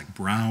cases like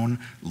Brown,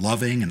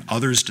 Loving, and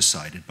others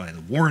decided by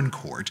the Warren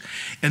Court,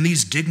 and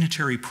these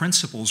dignitary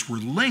principles were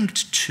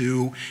linked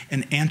to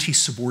an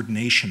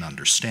anti-subordination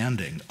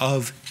understanding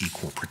of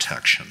equal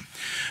protection.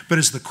 But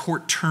as the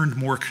court turned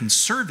more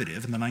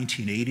conservative in the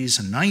 1980s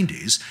and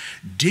 90s,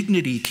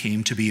 dignity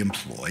came to be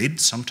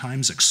employed,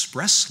 sometimes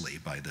expressly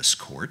by this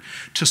court,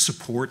 to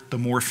support the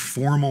more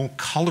formal,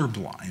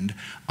 colorblind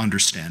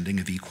understanding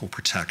of equal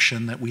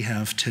protection that we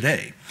have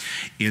today.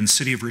 In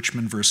City of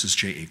Richmond versus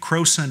J.A.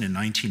 Croson in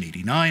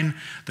 1989,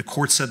 the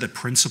court said that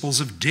principles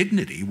of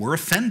dignity were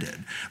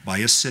offended by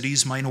a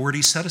city's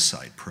minority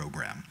set-aside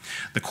program.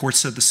 The court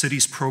said the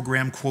city's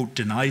program, quote,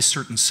 denies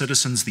certain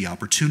citizens the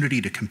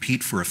opportunity to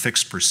compete for a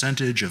fixed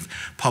percentage of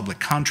public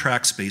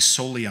contracts based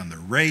solely on their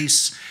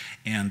race,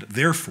 and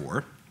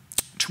therefore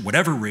to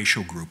whatever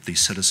racial group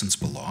these citizens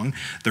belong,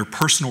 their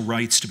personal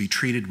rights to be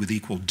treated with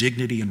equal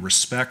dignity and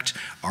respect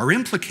are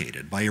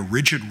implicated by a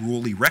rigid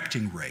rule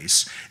erecting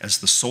race as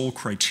the sole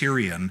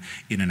criterion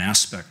in an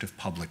aspect of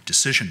public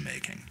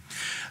decision-making.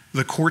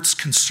 The court's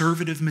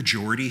conservative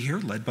majority here,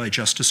 led by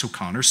Justice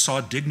O'Connor,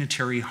 saw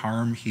dignitary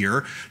harm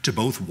here to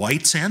both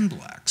whites and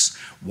blacks.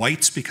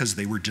 Whites because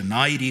they were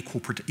denied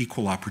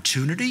equal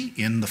opportunity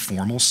in the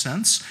formal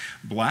sense.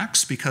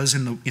 Blacks because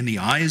in the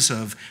eyes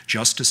of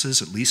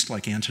justices, at least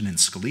like Antonin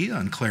Scalia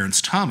and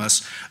Clarence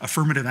Thomas,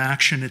 affirmative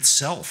action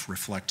itself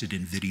reflected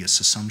invidious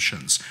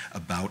assumptions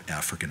about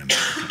African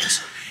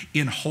Americans.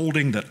 In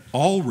holding that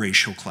all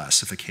racial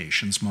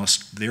classifications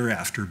must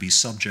thereafter be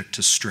subject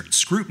to strict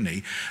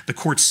scrutiny, the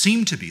court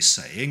seemed to be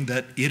saying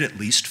that it at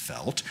least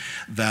felt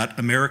that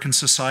American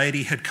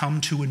society had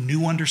come to a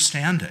new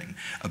understanding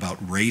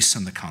about race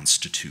and the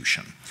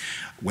Constitution.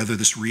 Whether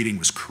this reading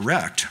was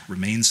correct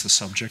remains the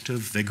subject of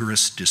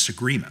vigorous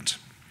disagreement.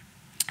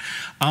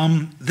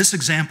 This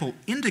example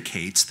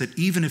indicates that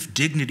even if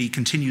dignity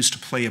continues to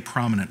play a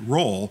prominent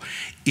role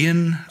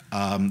in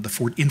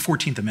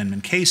 14th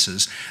Amendment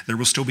cases, there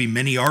will still be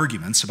many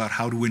arguments about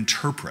how to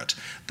interpret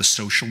the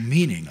social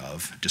meaning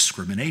of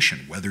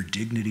discrimination, whether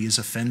dignity is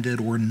offended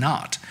or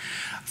not.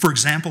 For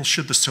example,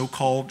 should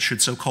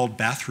so-called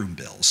bathroom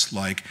bills,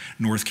 like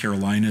North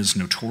Carolina's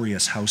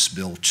notorious House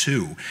Bill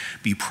 2,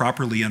 be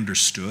properly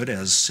understood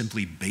as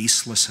simply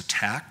baseless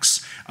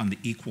attacks on the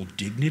equal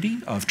dignity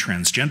of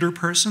transgender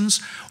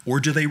persons, or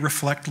do they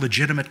reflect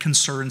legitimate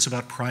concerns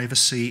about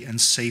privacy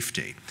and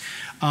safety?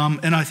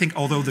 And I think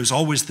although there's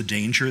always the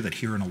danger that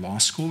here in a law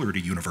school or at a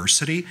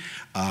university,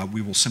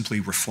 we will simply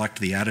reflect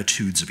the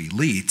attitudes of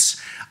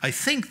elites, I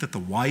think that the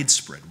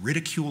widespread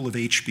ridicule of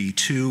HB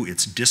 2,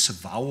 its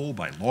disavowal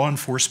by law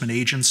enforcement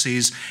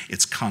agencies,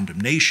 its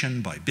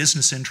condemnation by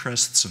business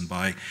interests and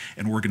by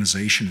an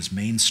organization as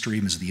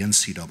mainstream as the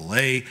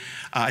NCAA,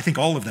 I think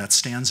all of that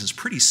stands as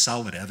pretty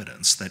solid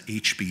evidence that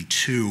HB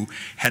 2,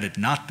 had it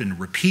not been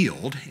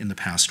repealed in the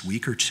past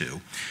week or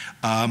two,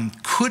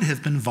 could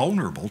have been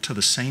vulnerable to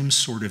the same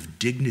sort of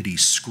dignity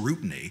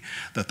scrutiny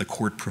that the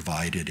court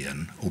provided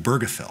in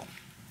Obergefell.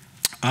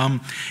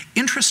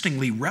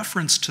 Interestingly,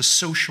 reference to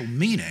social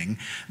meaning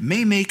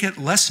may make it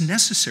less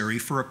necessary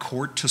for a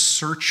court to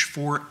search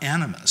for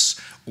animus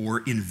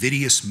or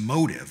invidious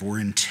motive or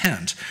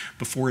intent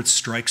before it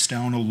strikes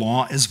down a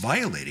law as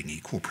violating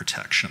equal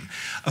protection.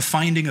 A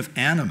finding of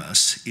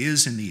animus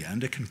is, in the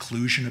end, a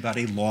conclusion about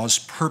a law's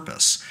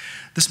purpose.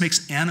 This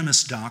makes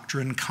animus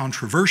doctrine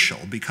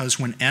controversial because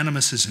when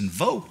animus is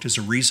invoked as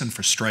a reason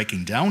for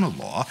striking down a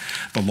law,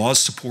 the law's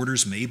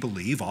supporters may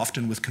believe,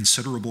 often with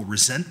considerable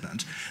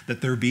resentment,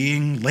 that they're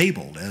being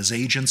labeled as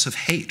agents of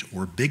hate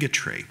or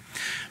bigotry.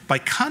 By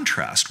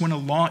contrast, when a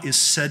law is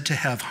said to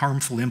have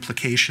harmful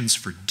implications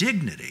for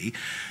dignity,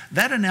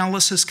 that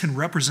analysis can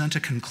represent a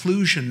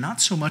conclusion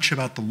not so much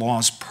about the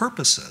law's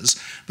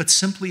purposes, but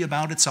simply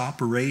about its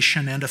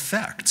operation and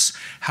effects,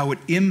 how it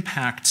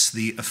impacts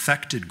the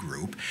affected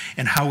group,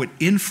 and how it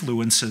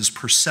influences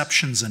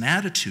perceptions and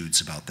attitudes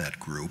about that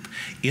group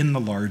in the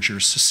larger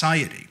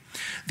society.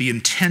 The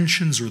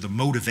intentions or the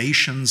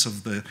motivations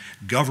of the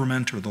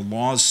government or the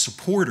law's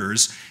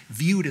supporters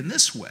viewed in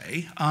this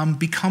way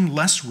become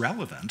less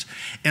relevant,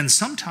 and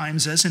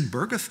sometimes, as in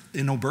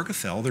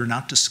Obergefell, they're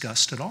not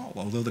discussed at all.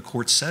 Although the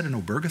court said in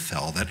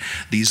Obergefell that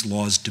these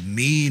laws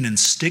demean and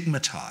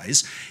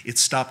stigmatize, it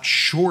stopped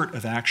short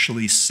of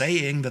actually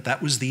saying that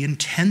that was the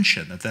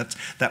intention,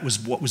 that was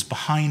what was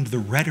behind the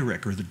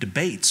rhetoric or the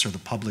debates or the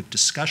public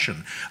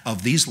discussion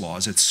of these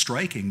laws. It's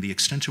striking the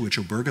extent to which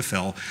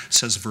Obergefell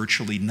says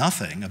virtually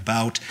nothing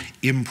about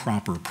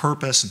improper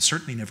purpose and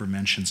certainly never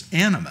mentions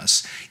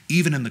animus,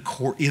 even in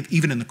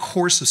the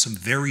course of some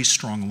very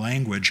strong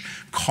language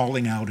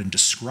calling out and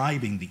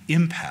describing the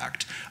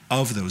impact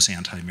of those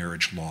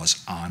anti-marriage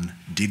laws on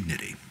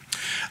dignity.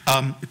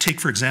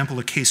 Take, for example,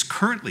 a case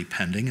currently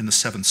pending in the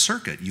Seventh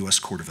Circuit, U.S.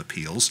 Court of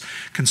Appeals,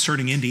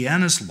 concerning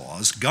Indiana's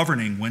laws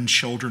governing when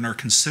children are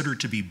considered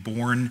to be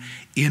born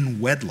in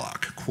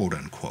wedlock, quote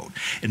unquote.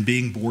 And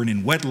being born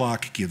in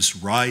wedlock gives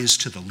rise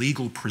to the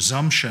legal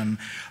presumption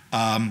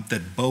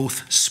that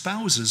both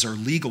spouses are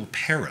legal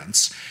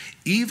parents,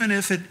 even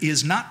if it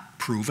is not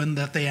proven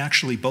that they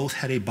actually both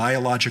had a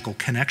biological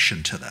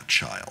connection to that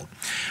child.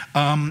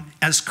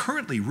 As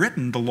currently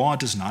written, the law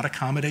does not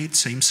accommodate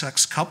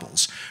same-sex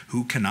couples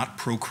who cannot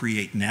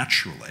procreate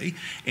naturally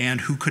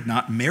and who could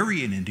not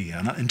marry in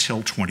Indiana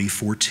until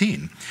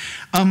 2014.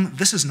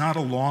 This is not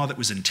a law that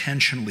was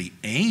intentionally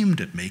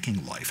aimed at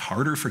making life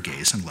harder for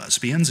gays and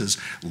lesbians, as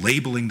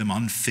labeling them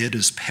unfit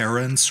as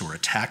parents or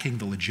attacking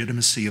the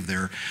legitimacy of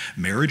their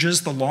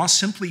marriages. The law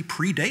simply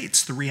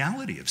predates the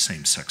reality of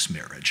same-sex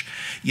marriage.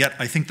 Yet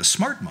I think the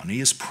smart money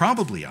is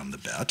probably on the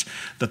bet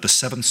that the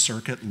Seventh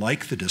Circuit,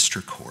 like the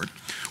District Court,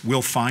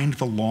 will find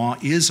the law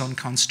is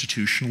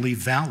unconstitutionally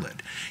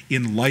valid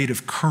in light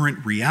of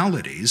current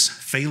realities,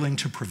 failing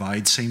to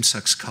provide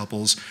same-sex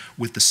couples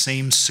with the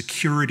same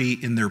security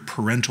in their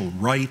parental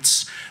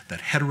rights that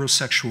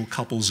heterosexual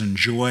couples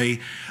enjoy,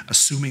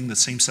 assuming that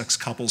same-sex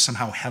couples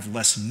somehow have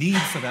less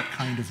need for that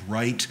kind of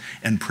right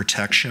and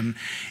protection,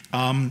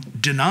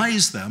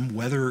 denies them,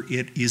 whether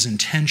it is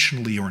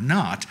intentionally or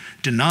not,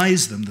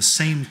 denies them the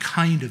same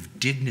kind of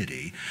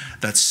dignity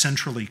that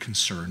centrally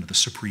concerned the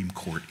Supreme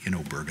Court in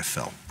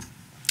Obergefell.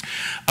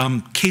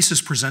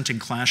 Cases presenting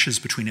clashes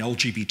between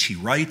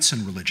LGBT rights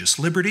and religious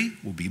liberty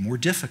will be more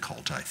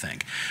difficult, I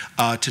think.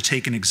 To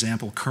take an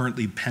example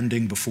currently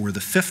pending before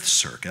the Fifth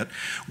Circuit,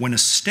 when a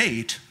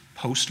state,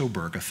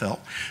 post-Obergefell,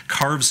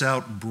 carves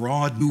out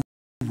broad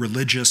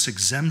religious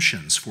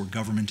exemptions for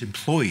government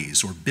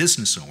employees or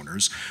business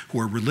owners who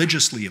are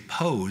religiously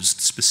opposed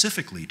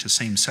specifically to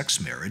same-sex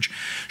marriage,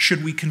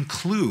 should we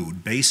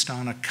conclude, based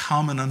on a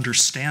common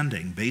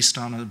understanding, based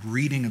on a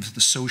reading of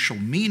the social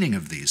meaning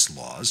of these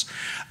laws,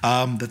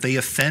 that they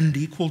offend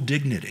equal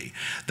dignity,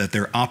 that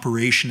their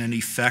operation and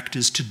effect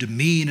is to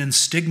demean and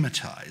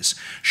stigmatize?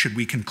 Should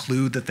we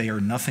conclude that they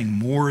are nothing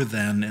more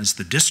than, as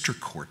the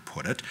District Court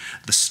put it,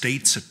 the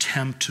state's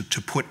attempt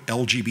to put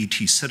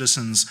LGBT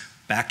citizens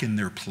back in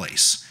their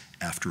place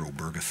after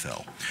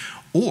Obergefell?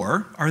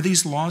 Or are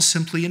these laws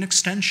simply an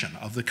extension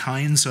of the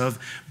kinds of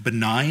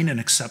benign and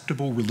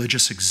acceptable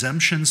religious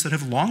exemptions that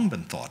have long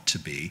been thought to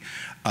be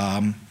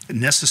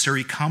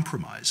necessary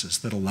compromises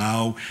that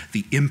allow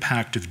the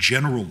impact of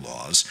general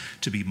laws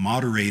to be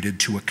moderated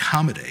to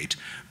accommodate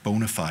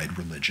bona fide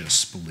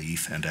religious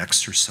belief and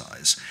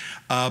exercise?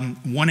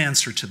 One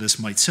answer to this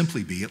might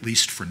simply be, at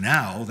least for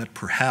now, that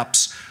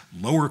perhaps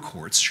lower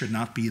courts should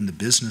not be in the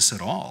business at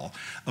all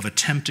of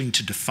attempting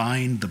to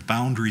define the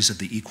boundaries of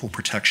the Equal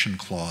Protection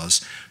Clause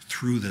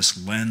through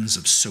this lens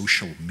of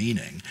social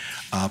meaning.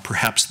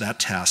 Perhaps that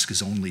task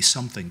is only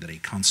something that a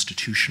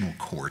constitutional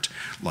court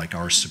like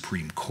our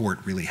Supreme Court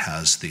really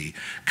has the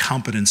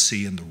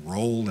competency and the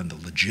role and the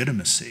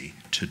legitimacy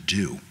to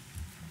do.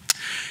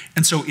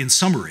 And so, in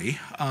summary,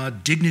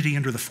 dignity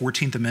under the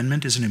 14th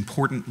Amendment is an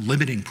important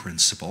limiting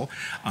principle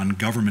on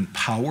government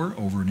power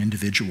over an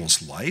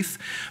individual's life,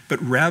 but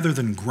rather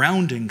than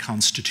grounding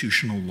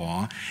constitutional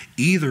law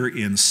either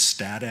in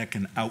static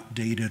and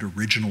outdated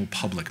original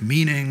public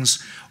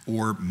meanings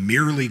or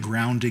merely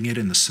grounding it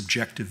in the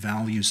subjective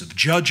values of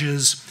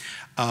judges,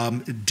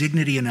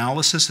 dignity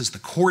analysis, as the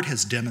court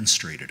has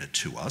demonstrated it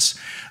to us,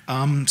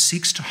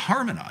 seeks to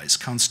harmonize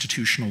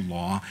constitutional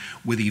law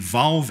with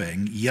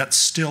evolving, yet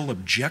still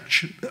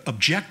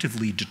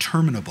objectively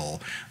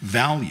determinable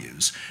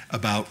values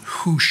about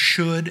who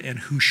should and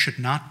who should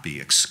not be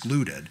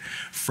excluded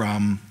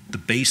from the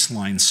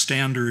baseline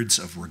standards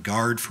of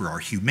regard for our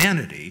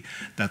humanity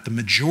that the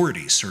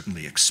majority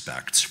certainly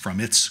expects from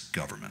its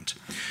government.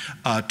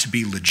 To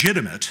be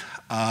legitimate,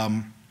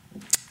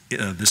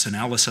 this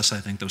analysis,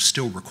 I think, though,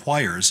 still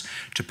requires,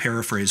 to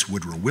paraphrase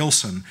Woodrow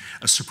Wilson,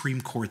 a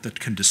Supreme Court that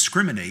can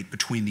discriminate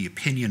between the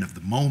opinion of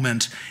the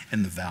moment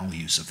and the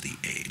values of the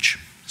age.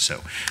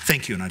 So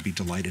thank you, and I'd be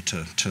delighted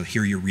to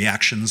hear your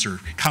reactions or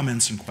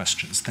comments and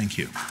questions. Thank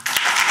you.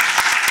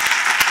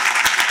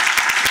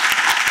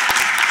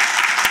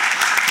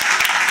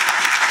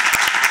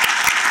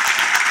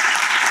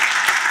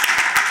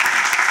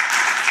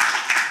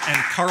 And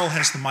Carl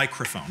has the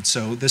microphone.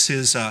 So this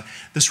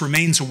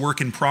remains a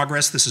work in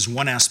progress. This is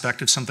one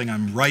aspect of something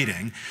I'm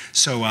writing.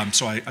 So,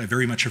 I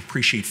very much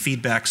appreciate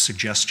feedback,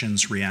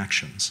 suggestions,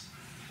 reactions.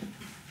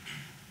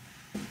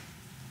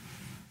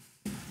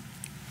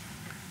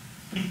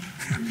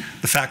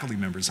 The faculty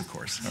members, of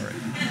course. All right.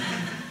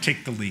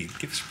 Take the lead.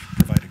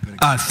 Provide a good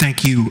example.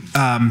 Thank you.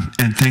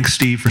 And thanks,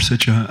 Steve, for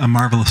such a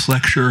marvelous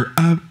lecture.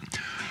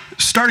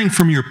 Starting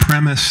from your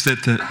premise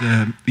that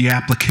the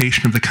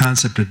application of the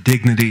concept of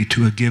dignity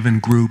to a given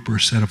group or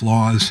set of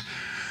laws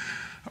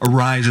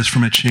arises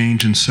from a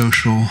change in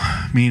social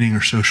meaning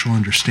or social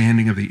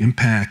understanding of the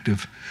impact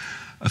of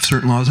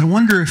certain laws, I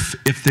wonder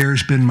if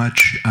there's been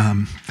much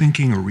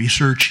thinking or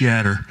research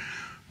yet, or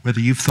whether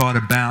you've thought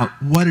about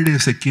what it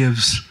is that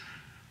gives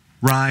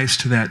rise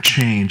to that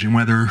change, and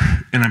whether,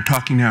 and I'm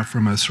talking now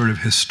from a sort of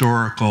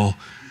historical,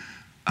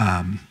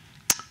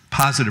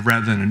 positive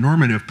rather than a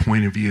normative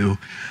point of view.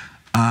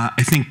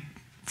 I think,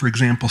 for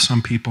example,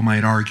 some people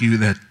might argue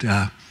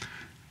that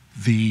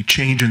the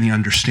change in the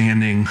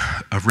understanding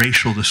of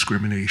racial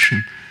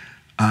discrimination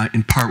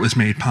in part was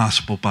made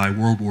possible by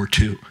World War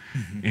II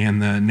and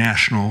the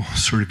national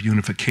sort of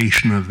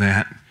unification of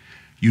that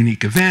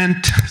unique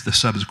event, the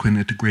subsequent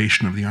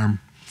integration of the armed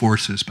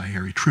forces by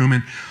Harry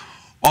Truman.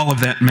 All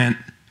of that meant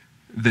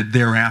that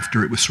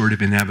thereafter it was sort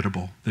of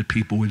inevitable that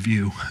people would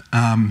view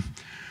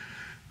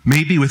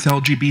maybe with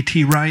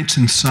LGBT rights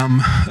in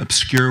some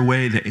obscure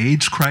way the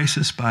AIDS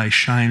crisis by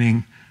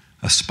shining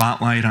a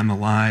spotlight on the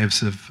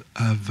lives of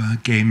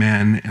gay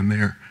men and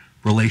their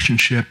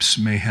relationships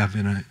may have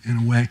in a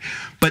way.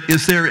 But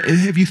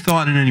have you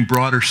thought in any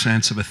broader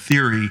sense of a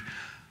theory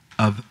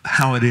of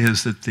how it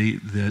is that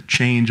the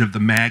change of the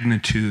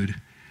magnitude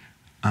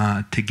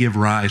to give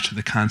rise to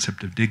the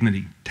concept of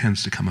dignity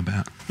tends to come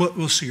about.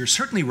 Well, so you're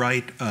certainly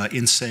right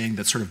in saying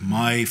that sort of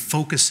my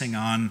focusing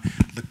on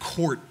the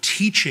court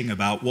teaching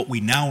about what we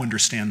now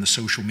understand the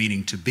social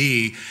meaning to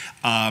be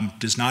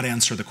does not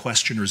answer the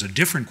question, or is a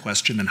different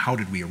question than how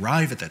did we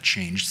arrive at that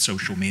changed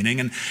social meaning.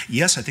 And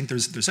yes, I think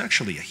there's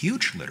actually a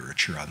huge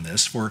literature on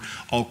this for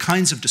all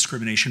kinds of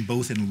discrimination,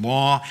 both in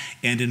law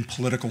and in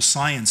political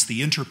science,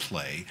 the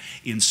interplay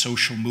in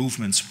social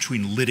movements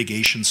between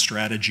litigation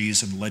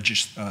strategies and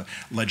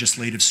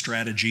legislative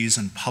strategies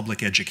and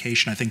public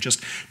education. I think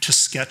just to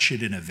sketch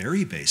it in a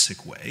very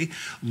basic way,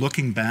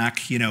 looking back,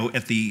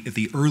 at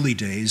the early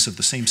days of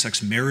the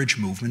same-sex marriage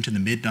movement in the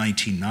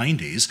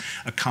mid-1990s,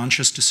 a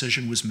conscious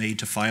decision was made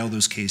to file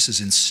those cases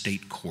in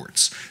state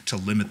courts to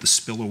limit the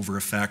spillover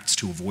effects,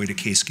 to avoid a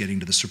case getting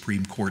to the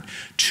Supreme Court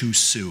too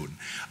soon.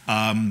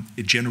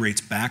 It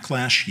generates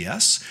backlash,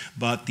 yes,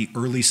 but the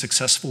early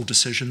successful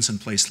decisions in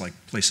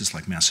places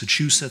like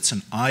Massachusetts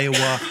and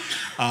Iowa,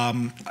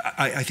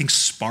 I think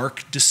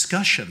spark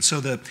discussion.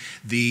 So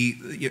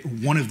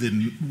one of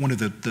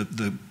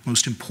the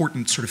most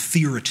important sort of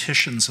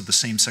theoreticians of the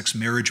same-sex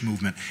marriage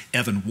movement,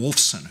 Evan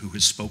Wolfson, who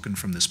has spoken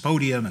from this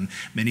podium, and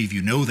many of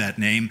you know that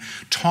name,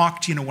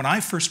 talked, when I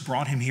first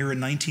brought him here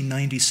in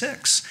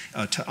 1996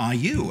 to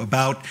IU,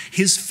 about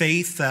his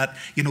faith that,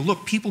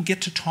 look, people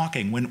get to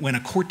talking. When a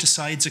court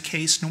decides a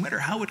case, no matter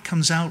how it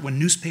comes out, when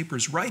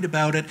newspapers write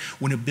about it,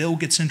 when a bill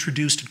gets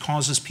introduced, it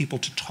causes people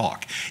to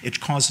talk. It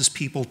causes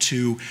people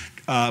to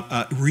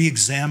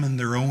re-examine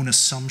their own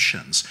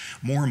assumptions.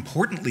 More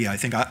importantly, I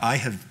think I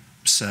have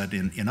said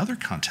in other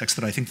contexts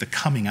that I think the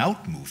coming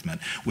out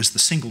movement was the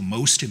single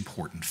most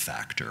important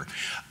factor,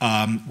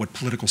 what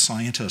political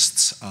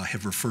scientists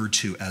have referred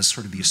to as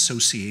sort of the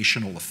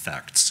associational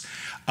effects,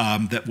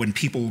 that when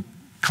people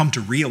come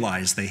to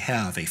realize they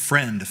have a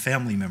friend, a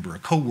family member, a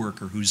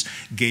coworker who's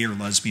gay or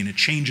lesbian, it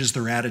changes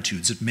their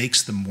attitudes, it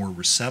makes them more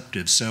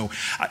receptive. So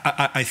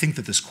I think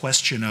that this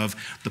question of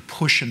the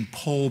push and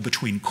pull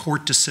between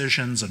court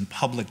decisions and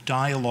public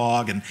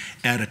dialogue and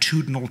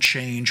attitudinal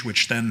change,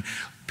 which then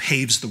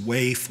paves the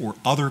way for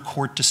other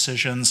court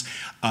decisions,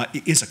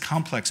 is a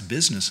complex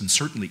business, and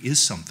certainly is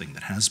something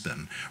that has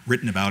been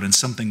written about, and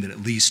something that at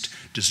least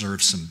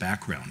deserves some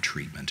background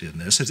treatment in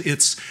this.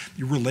 It's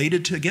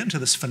related to, again, to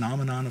this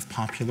phenomenon of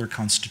popular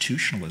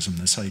constitutionalism,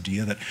 this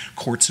idea that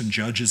courts and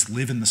judges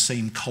live in the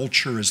same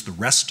culture as the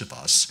rest of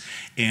us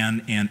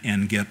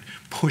and get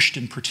pushed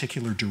in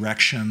particular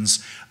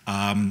directions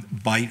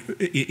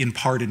in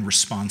part in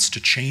response to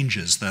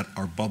changes that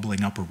are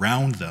bubbling up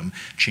around them,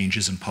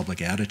 changes in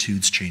public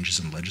attitudes, changes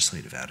in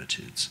legislative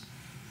attitudes.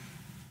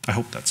 I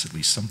hope that's at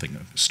least something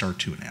to start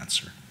to an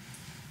answer.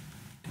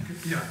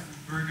 Yeah,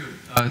 very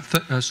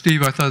good.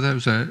 Steve, I thought that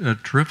was a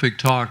terrific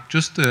talk.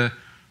 Just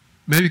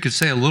maybe you could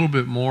say a little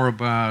bit more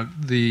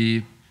about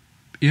the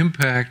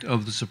impact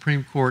of the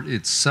Supreme Court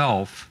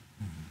itself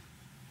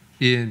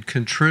in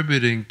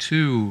contributing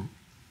to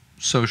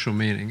social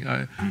meaning.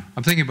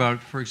 I'm thinking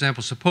about, for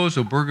example, suppose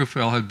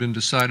Obergefell had been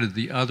decided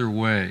the other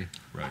way,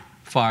 right,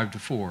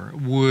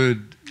 5-4.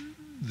 Would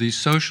the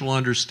social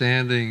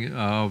understanding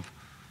of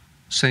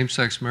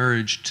same-sex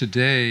marriage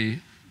today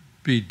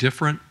be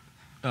different?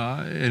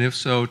 And if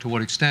so, to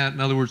what extent? In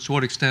other words, to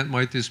what extent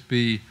might this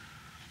be,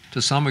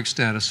 to some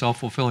extent, a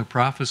self-fulfilling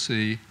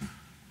prophecy?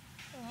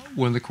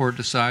 When the court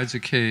decides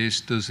a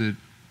case, does it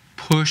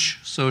push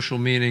social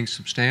meaning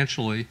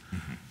substantially?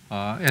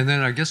 And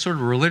then I guess sort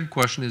of a related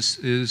question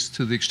is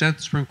to the extent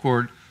the Supreme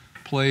Court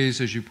plays,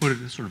 as you put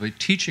it, sort of a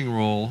teaching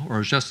role,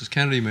 or as Justice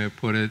Kennedy may have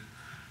put it,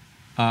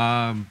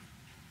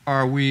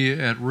 are we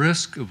at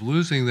risk of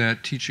losing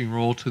that teaching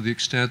role to the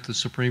extent the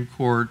Supreme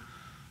Court,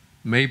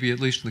 maybe at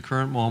least in the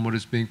current moment,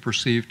 is being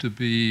perceived to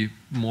be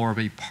more of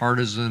a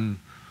partisan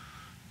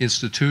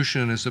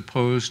institution as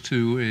opposed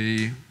to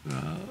a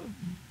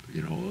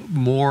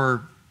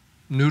more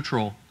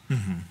neutral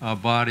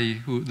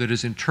body that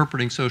is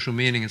interpreting social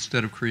meaning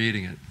instead of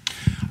creating it?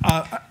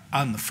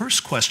 On the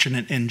first question,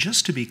 and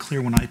just to be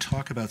clear, when I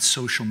talk about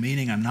social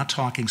meaning, I'm not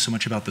talking so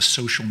much about the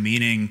social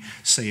meaning,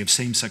 say, of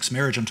same-sex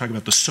marriage. I'm talking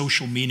about the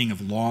social meaning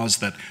of laws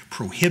that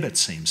prohibit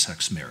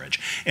same-sex marriage.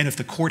 And if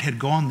the court had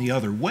gone the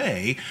other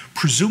way,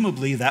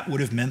 presumably that would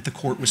have meant the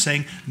court was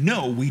saying,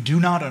 no, we do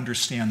not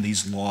understand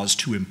these laws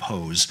to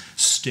impose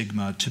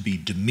stigma, to be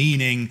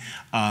demeaning,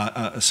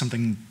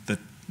 something that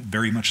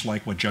very much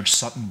like what Judge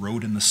Sutton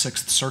wrote in the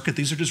Sixth Circuit.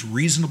 These are just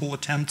reasonable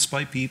attempts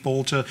by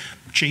people to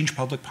change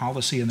public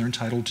policy, and they're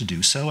entitled to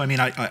do so. I mean,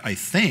 I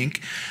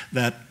think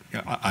that,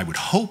 I would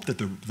hope that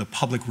the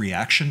public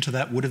reaction to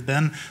that would have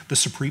been the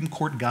Supreme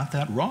Court got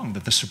that wrong,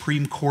 that the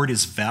Supreme Court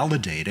is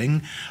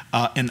validating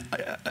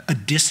a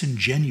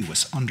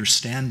disingenuous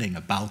understanding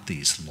about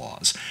these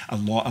laws. A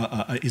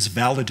law is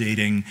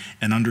validating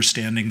an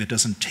understanding that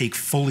doesn't take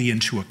fully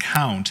into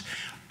account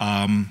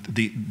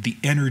the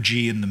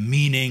energy and the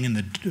meaning and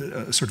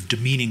the sort of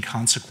demeaning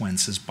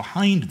consequences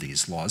behind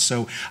these laws.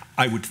 So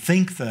I would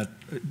think that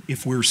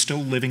if we're still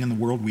living in the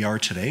world we are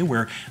today,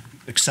 where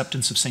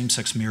acceptance of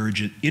same-sex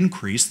marriage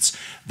increased,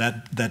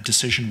 that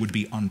decision would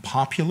be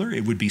unpopular.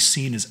 It would be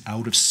seen as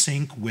out of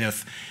sync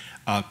with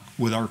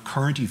our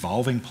current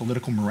evolving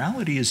political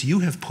morality, as you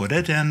have put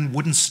it, and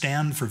wouldn't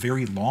stand for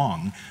very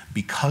long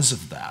because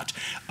of that.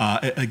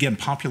 Again,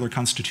 popular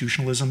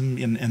constitutionalism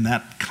in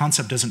that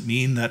concept doesn't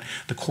mean that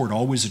the court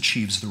always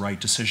achieves the right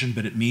decision,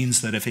 but it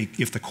means that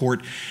if the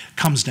court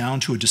comes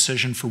down to a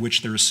decision for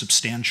which there is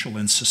substantial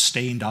and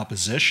sustained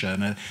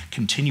opposition, a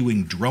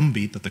continuing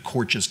drumbeat that the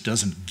court just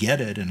doesn't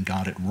get it and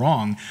got it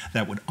wrong,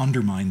 that would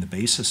undermine the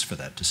basis for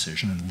that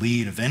decision and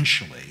lead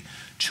eventually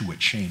to a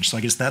change. So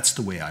I guess that's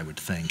the way I would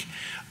think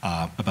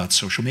about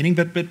social meaning.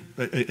 But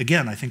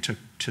again, I think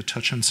to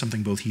touch on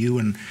something both you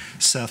and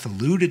Seth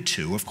alluded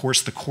to, of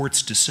course, the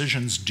court's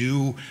decisions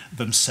do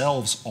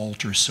themselves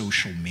alter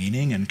social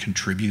meaning and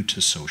contribute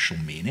to social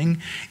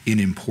meaning in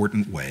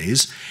important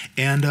ways.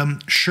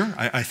 And sure,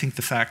 I think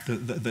the fact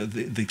that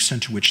the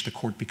extent to which the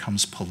court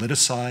becomes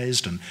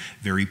politicized and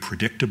very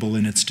predictable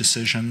in its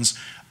decisions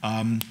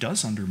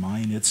does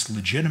undermine its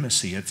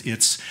legitimacy.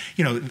 It's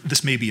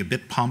this may be a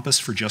bit pompous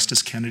for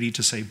Justice Kennedy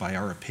to say, by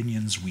our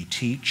opinions we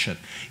teach.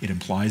 It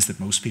implies that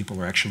most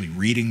people are actually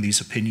reading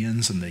these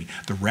opinions and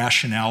the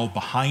rationale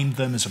behind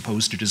them, as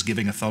opposed to just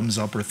giving a thumbs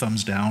up or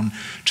thumbs down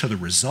to the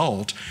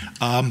result.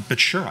 But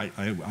sure,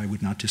 I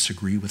would not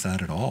disagree with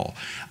that at all.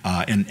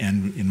 And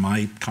in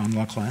my con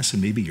law class,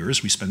 and maybe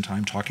yours, we spend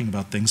time talking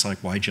about things like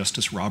why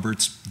Justice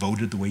Roberts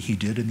voted the way he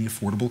did in the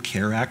Affordable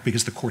Care Act,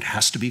 because the court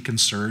has to be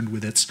concerned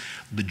with its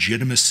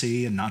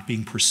legitimacy and not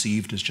being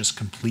perceived as just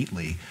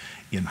completely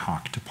in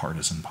hoc to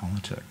partisan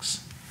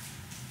politics.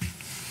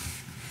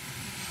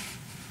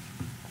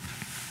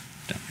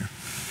 Down here.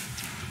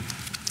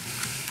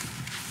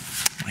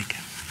 Mike.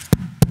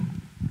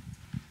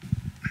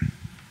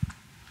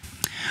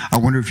 I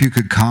wonder if you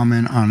could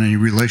comment on any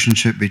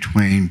relationship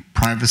between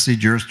privacy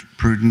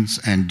jurisprudence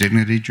and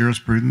dignity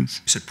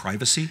jurisprudence? You said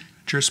privacy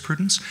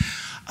jurisprudence?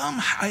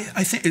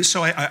 I think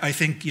so. I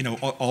think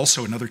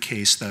also another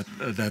case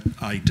that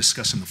I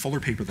discuss in the Fuller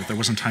paper that there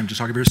wasn't time to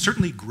talk about is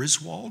certainly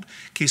Griswold,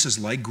 cases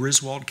like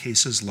Griswold,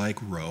 cases like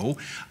Roe.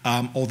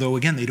 Although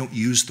again, they don't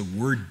use the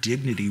word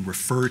dignity,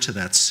 refer to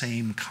that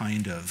same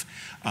kind of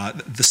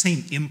the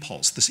same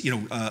impulse.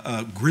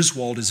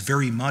 Griswold is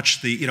very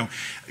much the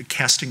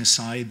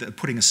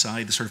putting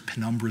aside the sort of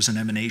penumbras and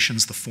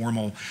emanations, the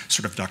formal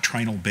sort of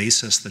doctrinal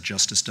basis that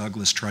Justice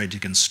Douglas tried to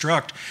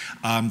construct.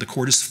 The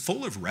court is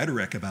full of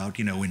rhetoric about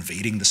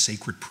invading the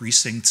sacred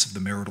precincts of the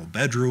marital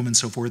bedroom and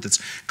so forth. It's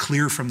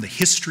clear from the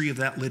history of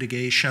that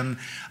litigation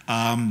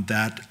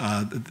that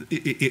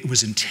it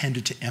was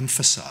intended to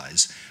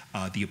emphasize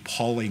the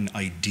appalling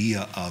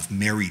idea of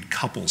married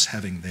couples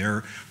having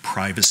their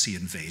privacy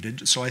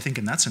invaded. So I think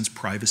in that sense,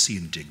 privacy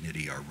and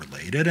dignity are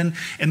related.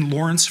 And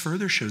Lawrence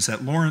further shows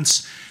that.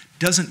 Lawrence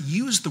doesn't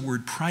use the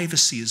word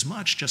privacy as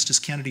much. Justice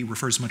Kennedy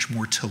refers much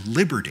more to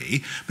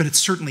liberty, but it's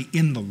certainly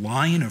in the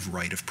line of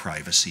right of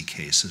privacy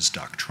cases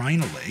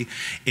doctrinally.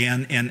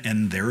 And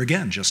there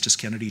again, Justice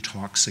Kennedy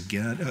talks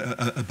again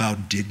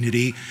about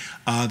dignity.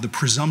 The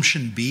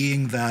presumption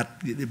being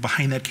that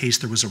behind that case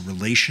there was a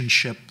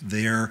relationship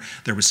there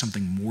was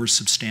something more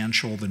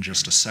substantial than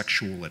just a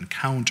sexual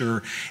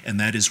encounter, and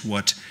that is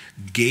what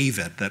gave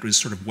it, that was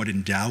sort of what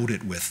endowed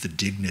it with the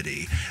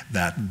dignity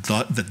that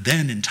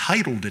then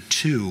entitled it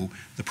to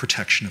the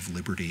protection of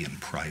liberty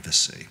and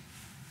privacy.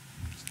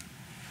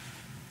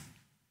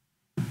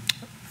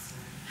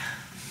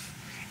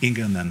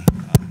 Inga, and then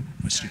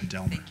my student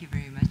Delmer. Thank you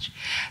very much.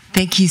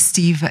 Thank you,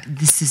 Steve.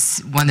 This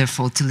is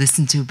wonderful to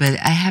listen to, but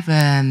I have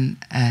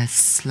a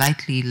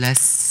slightly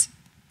less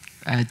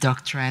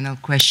doctrinal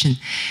question,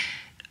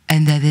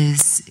 and that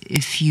is,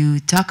 if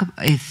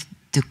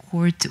the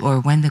court,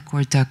 or when the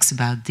court talks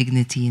about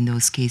dignity in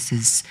those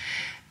cases,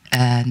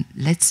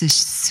 let's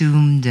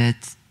assume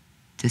that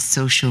the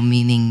social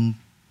meaning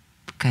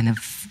kind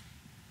of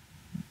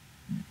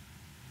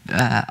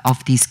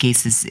these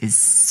cases is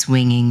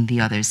swinging the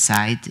other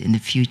side in the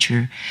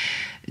future.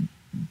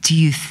 Do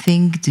you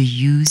think the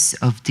use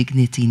of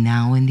dignity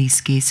now in these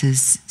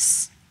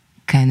cases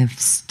kind of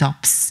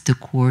stops the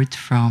court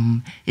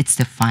from, it's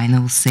the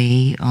final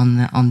say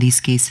on these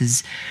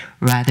cases,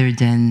 rather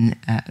than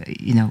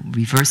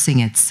reversing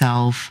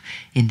itself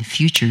in the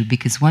future?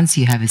 Because once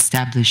you have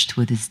established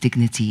what is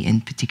dignity in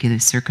particular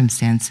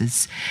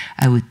circumstances,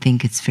 I would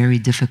think it's very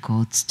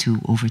difficult to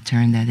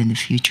overturn that in the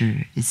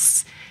future.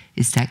 Is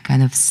that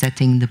kind of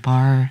setting the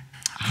bar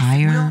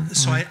higher? Well,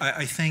 so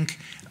I think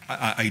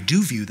I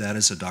do view that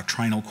as a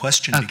doctrinal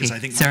question, okay, because I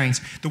think sorry.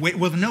 the way,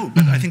 well, no,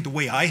 but I think the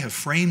way I have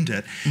framed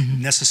it,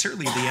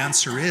 necessarily the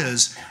answer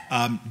is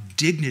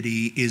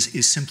dignity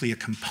is simply a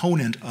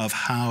component of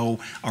how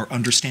our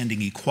understanding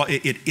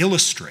it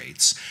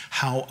illustrates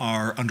how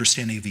our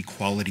understanding of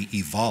equality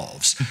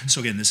evolves.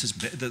 So again, this is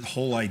the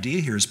whole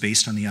idea here is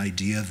based on the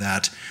idea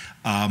that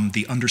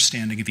the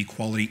understanding of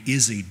equality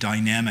is a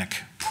dynamic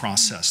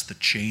process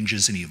that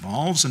changes and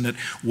evolves, and that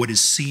what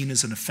is seen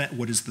as an offense,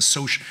 what is the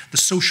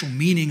social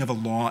meaning of a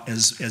law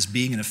as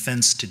being an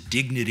offense to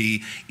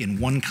dignity in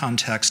one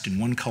context, in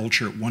one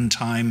culture, at one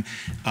time,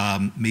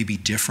 may be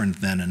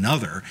different than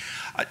another.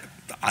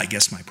 I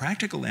guess my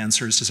practical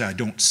answer is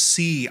to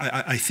say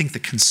I think the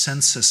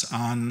consensus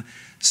on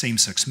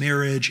same-sex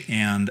marriage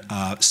and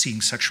seeing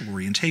sexual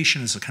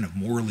orientation as a kind of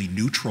morally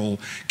neutral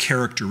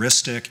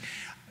characteristic,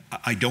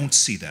 I don't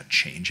see that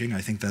changing.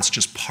 I think that's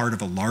just part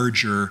of a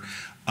larger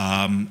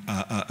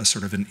a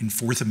sort of in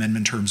Fourth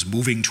Amendment terms,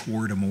 moving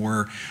toward a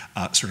more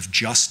sort of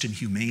just and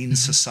humane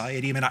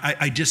society. I mean,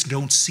 I just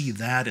don't see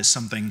that as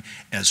something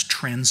as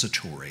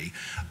transitory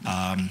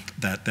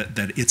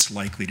that it's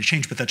likely to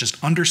change. But that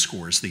just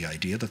underscores the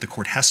idea that the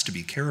court has to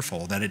be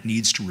careful, that it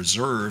needs to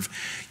reserve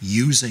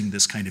using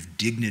this kind of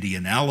dignity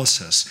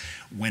analysis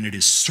when it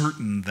is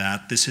certain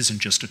that this isn't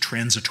just a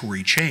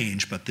transitory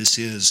change, but this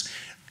is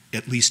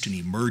at least an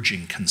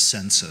emerging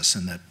consensus,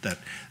 and that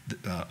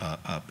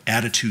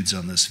attitudes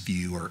on this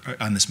view or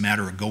on this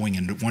matter are going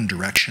in one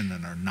direction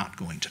and are not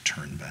going to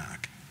turn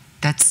back.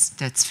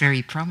 That's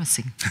very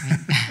promising. Right?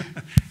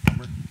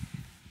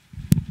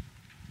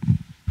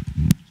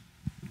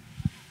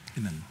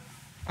 And then,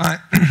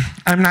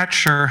 I'm not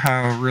sure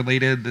how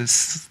related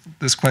this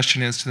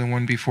question is to the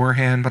one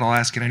beforehand, but I'll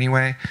ask it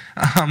anyway.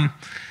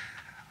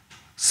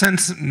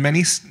 Since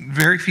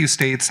very few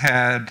states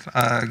had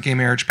gay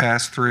marriage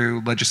passed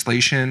through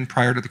legislation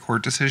prior to the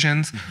court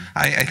decisions,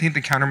 I think the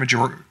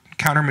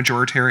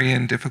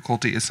counter-majoritarian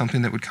difficulty is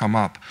something that would come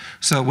up.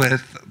 So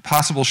with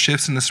possible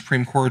shifts in the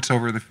Supreme Courts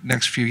over the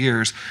next few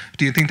years,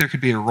 do you think there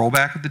could be a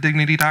rollback of the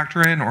dignity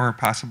doctrine or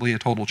possibly a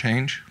total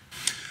change?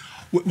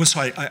 well,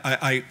 so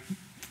I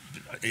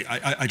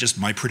just,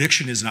 my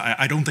prediction is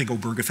I don't think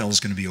Obergefell is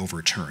going to be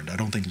overturned. I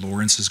don't think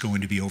Lawrence is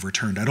going to be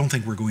overturned. I don't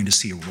think we're going to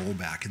see a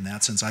rollback in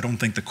that sense. I don't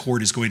think the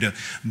court is going to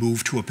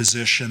move to a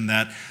position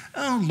that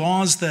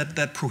laws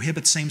that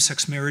prohibit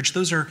same-sex marriage,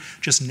 those are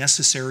just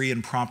necessary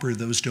and proper.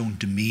 Those don't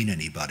demean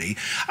anybody.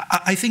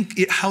 I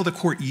think how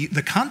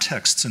the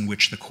contexts in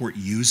which the court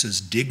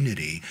uses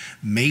dignity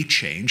may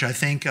change. I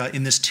think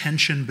in this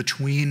tension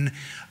between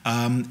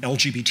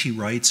LGBT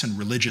rights and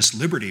religious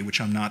liberty,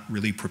 which I'm not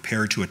really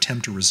prepared to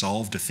attempt to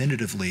resolve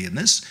definitively in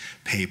this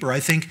paper,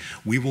 I think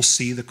we will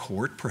see the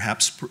court,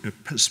 perhaps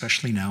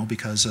especially now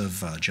because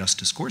of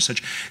Justice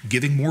Gorsuch,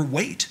 giving more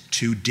weight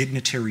to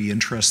dignitary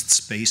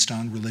interests based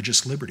on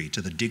religious liberty,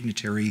 to the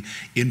dignitary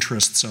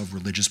interests of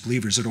religious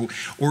believers. It'll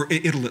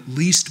at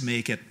least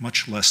make it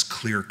much less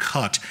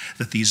clear-cut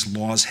that these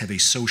laws have a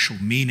social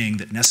meaning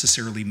that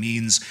necessarily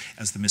means,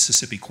 as the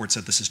Mississippi court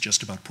said, this is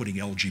just about putting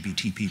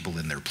LGBT people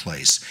in their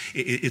place.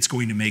 It's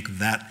going to make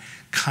that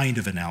kind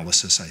of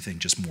analysis, I think,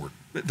 just more,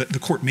 the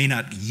court may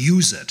not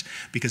use it,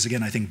 because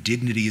again, I think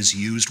dignity is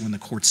used when the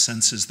court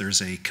senses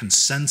there's a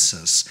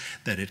consensus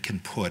that it can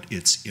put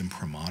its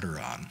imprimatur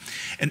on.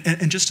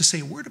 And just to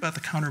say a word about the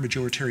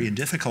counter-majoritarian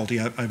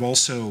difficulty, I've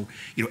also,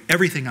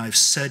 everything I've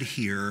said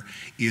here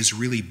is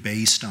really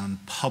based on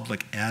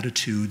public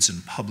attitudes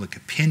and public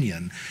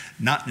opinion,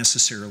 not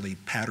necessarily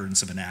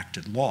patterns of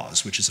enacted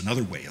laws, which is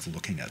another way of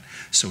looking at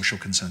social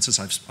consensus.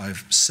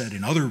 I've said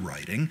in other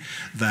writing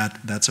that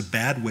that's a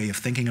bad way of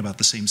thinking about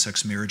the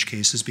same-sex marriage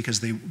cases,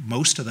 because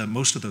most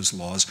of those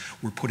laws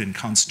were put in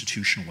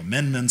constitutional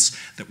amendments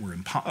that were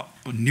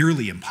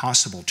nearly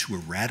impossible to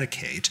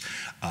eradicate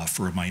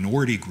for a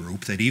minority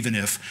group, that even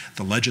if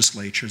the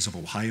legislatures of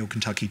Ohio,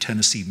 Kentucky,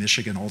 Tennessee,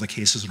 Michigan, all the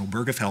cases in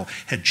Obergefell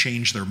had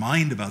changed their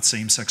mind about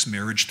same-sex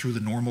marriage through the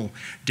normal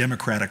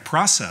democratic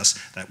process,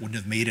 that wouldn't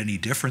have made any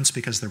difference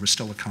because there was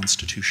still a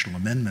constitutional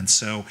amendment.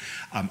 So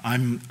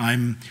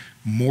I'm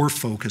more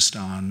focused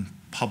on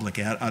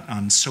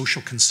on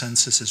social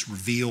consensus as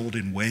revealed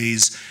in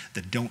ways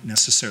that aren't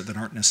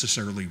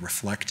necessarily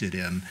reflected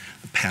in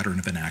the pattern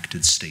of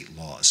enacted state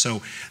laws.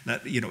 So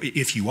that,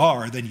 if you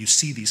are, then you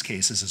see these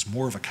cases as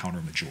more of a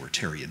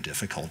counter-majoritarian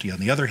difficulty. On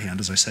the other hand,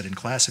 as I said in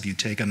class, if you'd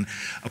taken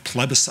a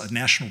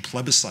national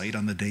plebiscite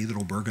on the day that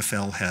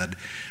Obergefell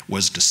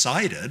was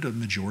decided, a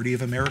majority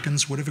of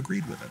Americans would have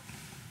agreed with it.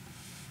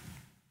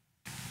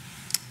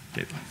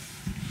 Dave.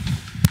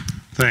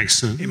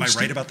 Thanks. Am I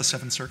right about the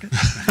Seventh Circuit?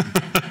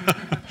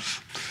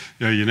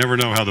 Yeah, you never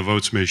know how the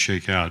votes may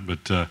shake out, but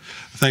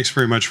thanks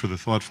very much for the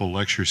thoughtful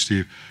lecture,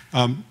 Steve.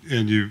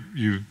 And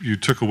you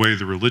took away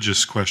the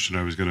religious question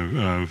I was going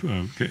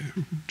to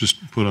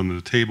just put on the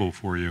table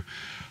for you.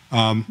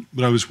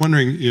 But I was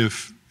wondering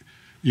if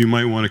you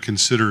might want to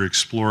consider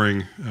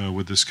exploring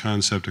with this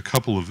concept a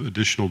couple of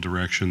additional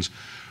directions.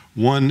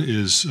 One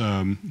is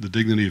the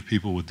dignity of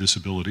people with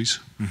disabilities,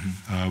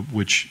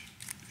 which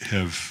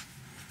have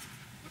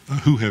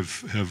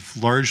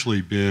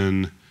largely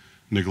been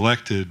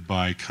neglected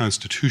by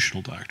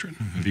constitutional doctrine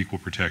of equal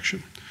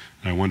protection.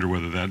 And I wonder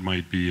whether that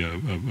might be a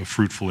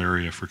fruitful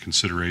area for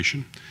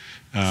consideration.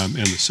 And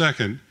the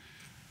second,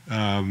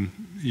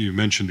 you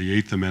mentioned the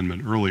Eighth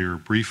Amendment earlier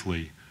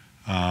briefly,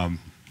 but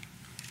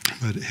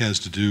it has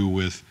to do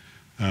with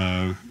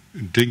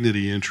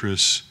dignity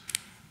interests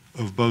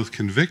of both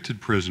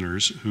convicted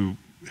prisoners who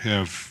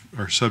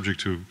are subject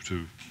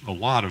to a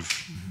lot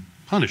of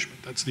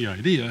punishment. That's the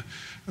idea.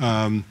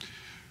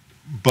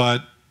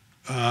 But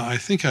I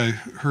think I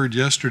heard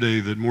yesterday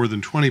that more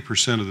than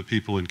 20% of the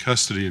people in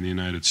custody in the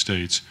United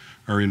States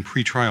are in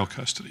pretrial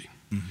custody,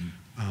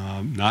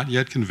 not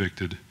yet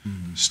convicted,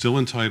 still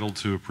entitled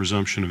to a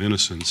presumption of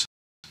innocence,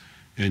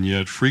 and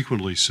yet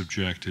frequently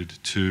subjected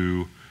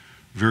to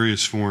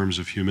various forms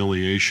of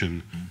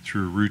humiliation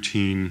through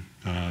routine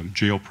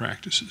jail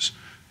practices.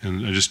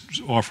 And I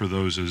just offer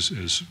those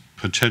as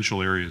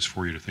potential areas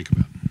for you to think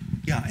about.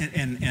 Yeah,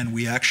 and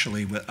we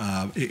actually,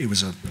 it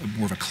was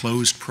more of a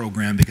closed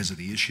program because of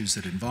the issues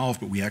that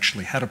involved, but we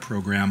actually had a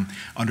program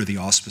under the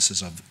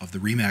auspices of the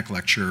REMAC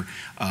lecture,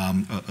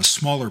 a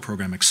smaller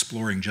program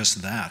exploring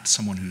just that,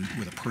 someone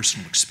with a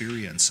personal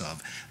experience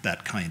of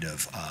that kind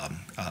of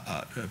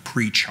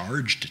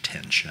pre-charge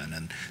detention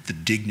and the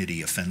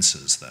dignity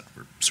offenses that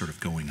were sort of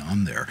going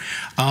on there.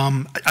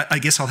 I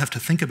guess I'll have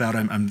to think about,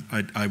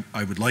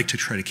 I would like to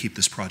try to keep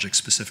this project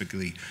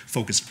specifically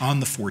focused on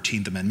the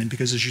 14th Amendment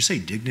because, as you say,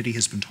 dignity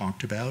has been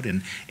talked about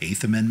in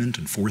 8th Amendment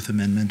and 4th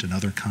Amendment and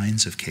other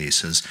kinds of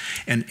cases.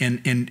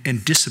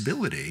 And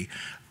disability,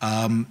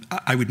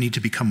 I would need to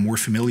become more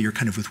familiar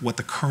kind of with what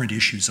the current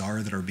issues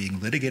are that are being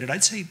litigated.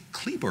 I'd say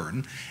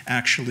Cleburne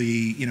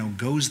actually,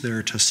 goes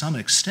there to some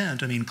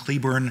extent. I mean,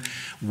 Cleburne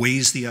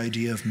weighs the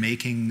idea of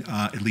making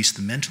at least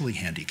the mentally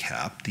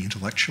handicapped, the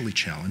intellectually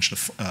challenged,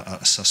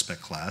 a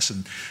suspect class,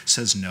 and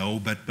says no,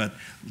 but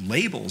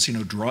labels,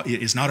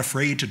 is not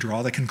afraid to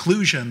draw the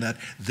conclusion that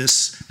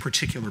this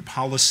particular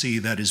policy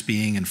that is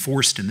being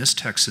enforced in this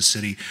Texas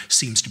city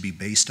seems to be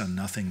based on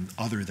nothing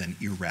other than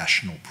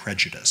irrational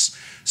prejudice.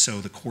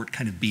 So the court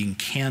kind of being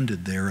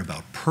candid there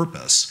about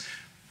purpose,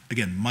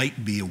 again,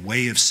 might be a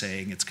way of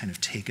saying it's kind of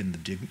taken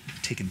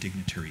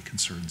dignitary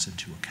concerns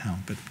into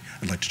account. But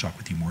I'd like to talk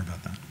with you more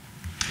about that.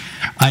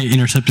 I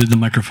intercepted the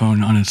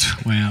microphone on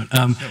its way out.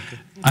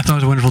 I thought it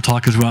was a wonderful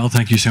talk as well.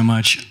 Thank you so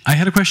much. I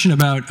had a question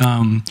about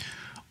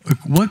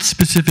what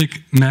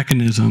specific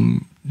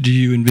mechanism do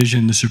you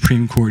envision the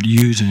Supreme Court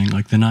using,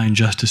 like the 9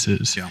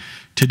 justices,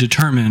 to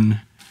determine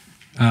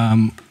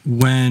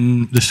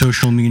when the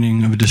social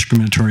meaning of a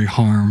discriminatory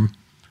harm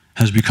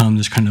has become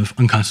this kind of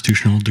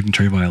unconstitutional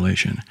dignitary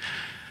violation?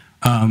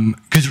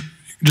 Because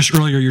just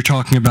earlier you're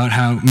talking about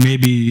how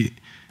maybe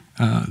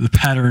the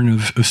pattern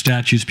of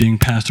statutes being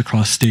passed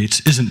across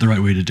states isn't the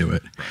right way to do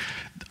it.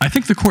 I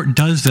think the court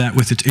does that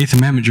with its 8th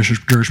Amendment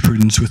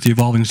jurisprudence with the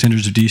evolving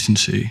standards of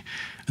decency.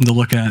 And they'll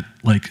look at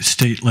like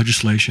state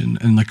legislation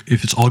and like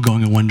if it's all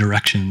going in one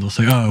direction, they'll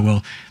say, oh,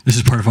 well, this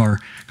is part of our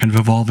kind of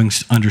evolving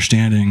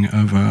understanding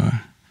of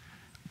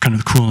kind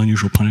of cruel and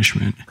unusual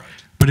punishment. Right.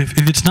 But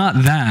if it's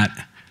not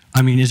that,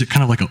 I mean, is it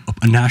kind of like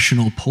a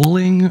national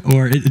polling,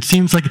 or it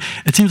seems like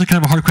kind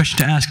of a hard question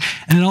to ask.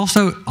 And it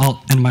also,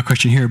 I'll end my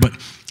question here, but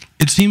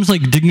it seems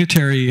like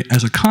dignitary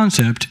as a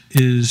concept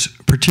is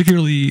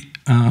particularly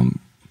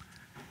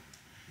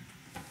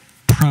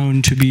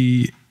prone to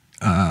be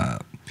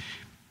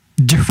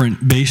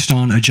different based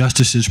on a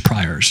justice's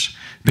priors,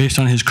 based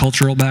on his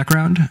cultural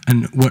background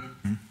and what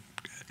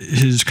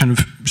his kind of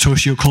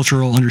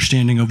socio-cultural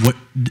understanding of what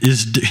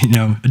is,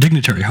 a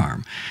dignitary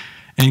harm.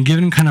 And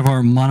given kind of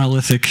our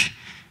monolithic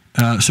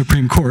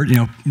Supreme Court,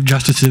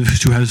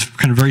 justices who has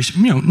kind of very,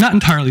 not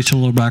entirely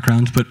similar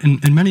backgrounds, but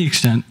to many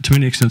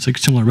extents, like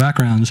similar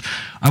backgrounds,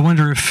 I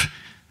wonder if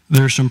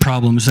there's some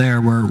problems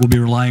there where we'll be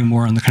relying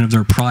more on the kind of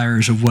their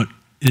priors of what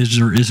is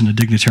or isn't a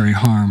dignitary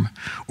harm,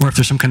 or if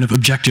there's some kind of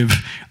objective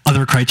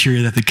other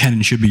criteria that they can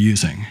and should be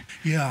using.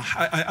 Yeah,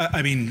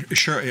 I mean,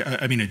 sure.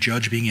 I mean, a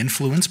judge being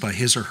influenced by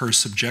his or her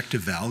subjective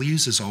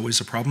values is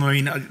always a problem. I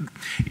mean,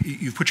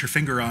 you put your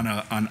finger on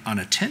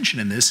a tension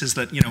in this, is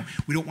that,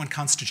 we don't want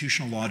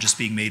constitutional law just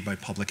being made by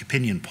public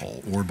opinion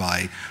poll or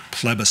by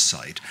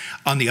plebiscite.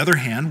 On the other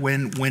hand,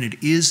 when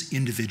it is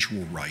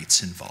individual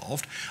rights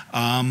involved,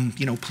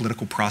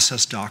 political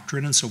process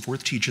doctrine and so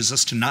forth teaches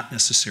us to not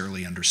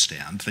necessarily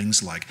understand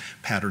things like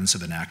patterns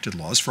of enacted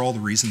laws for all the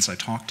reasons I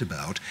talked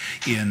about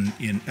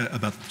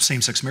about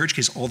same-sex marriage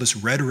case. All this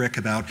rhetoric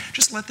about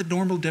just let the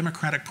normal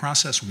democratic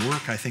process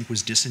work, I think,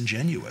 was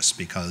disingenuous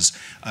because,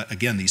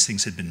 again, these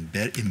things had been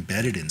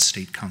embedded in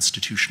state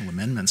constitutional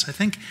amendments. I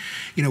think,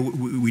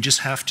 we just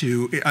have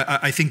to,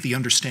 I think the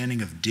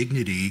understanding of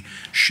dignity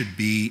should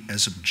be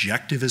as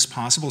objective as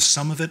possible.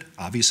 Some of it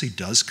obviously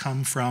does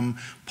come from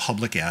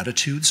public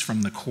attitudes,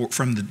 from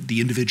the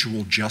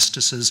individual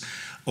justices'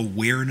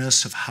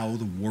 awareness of how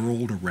the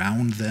world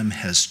around them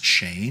has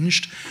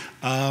changed.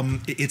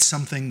 It's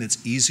something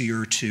that's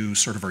easier to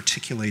sort of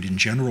articulate in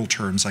general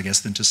terms, I guess,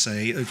 than to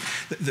say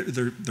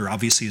there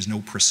obviously is no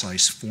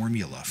precise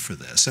formula for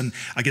this. And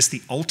I guess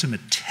the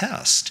ultimate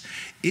test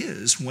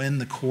is when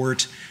the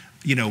court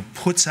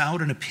puts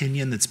out an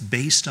opinion that's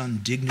based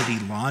on dignity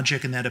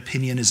logic, and that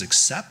opinion is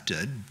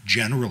accepted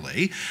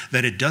generally,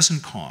 that it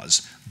doesn't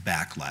cause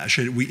backlash.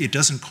 It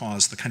doesn't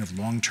cause the kind of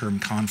long-term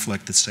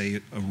conflict that,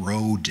 say, a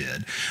Roe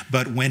did.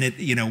 But when it,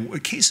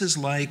 cases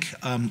like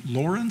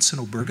Lawrence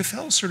and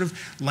Obergefell sort of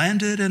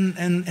landed,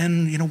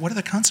 and what are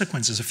the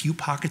consequences? A few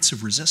pockets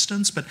of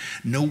resistance, but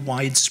no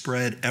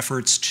widespread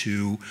efforts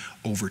to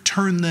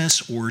overturn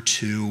this or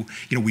to,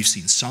 we've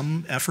seen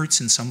some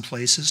efforts in some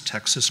places,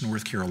 Texas,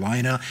 North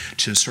Carolina,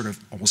 to sort of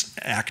almost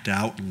act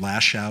out,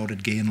 lash out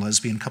at gay and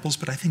lesbian couples,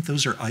 but I think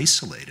those are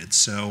isolated.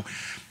 So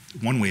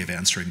one way of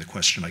answering the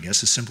question, I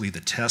guess, is simply the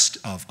test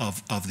of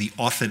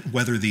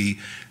whether the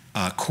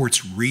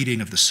court's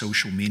reading of the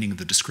social meaning of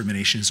the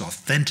discrimination is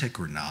authentic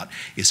or not,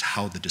 is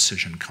how the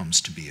decision comes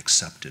to be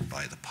accepted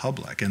by the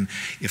public. And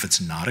if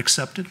it's not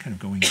accepted, kind of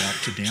going back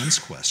to Dan's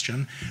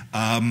question,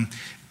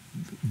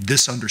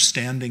 this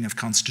understanding of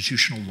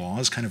constitutional law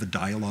is kind of a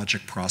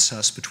dialogic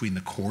process between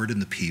the court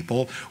and the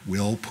people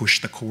will push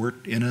the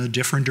court in a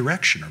different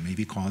direction or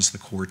maybe cause the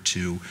court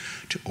to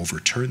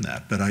overturn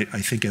that. But I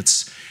think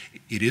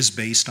it is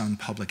based on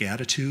public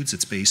attitudes.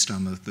 It's based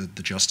on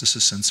the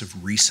justice's sense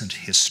of recent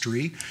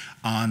history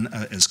on,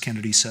 as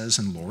Kennedy says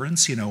in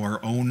Lawrence, our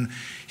own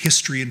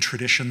history and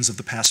traditions of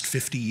the past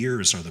 50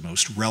 years are the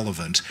most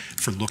relevant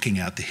for looking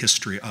at the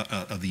history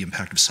of the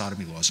impact of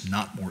sodomy laws,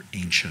 not more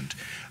ancient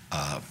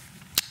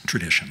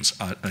traditions.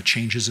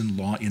 Changes in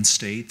law in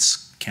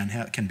states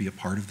can be a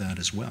part of that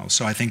as well.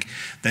 So I think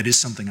that is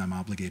something I'm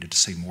obligated to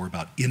say more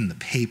about in the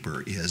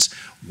paper, is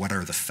what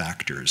are the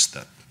factors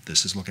that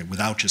this is looking at,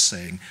 without just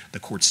saying the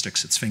court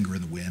sticks its finger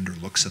in the wind or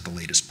looks at the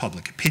latest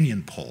public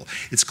opinion poll.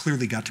 It's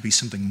clearly got to be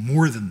something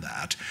more than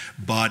that,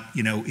 but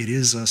it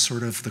is a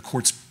sort of the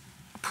court's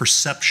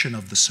perception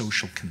of the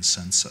social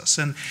consensus.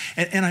 And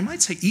I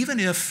might say, even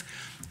if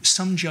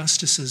some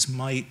justices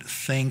might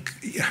think,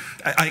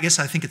 I guess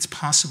I think it's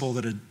possible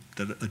that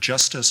a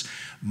justice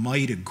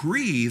might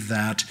agree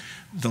that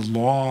the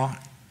law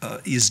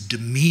is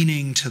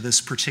demeaning to this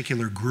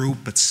particular group,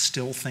 but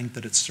still think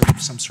that it's sort of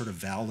some sort of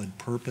valid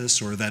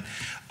purpose, or that,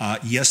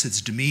 yes,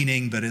 it's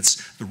demeaning, but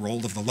it's the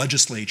role of the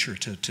legislature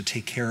to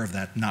take care of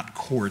that, not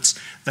courts.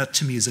 That,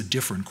 to me, is a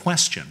different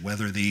question,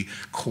 whether the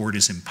court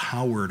is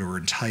empowered or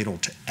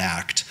entitled to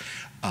act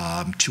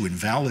to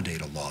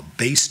invalidate a law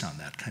based on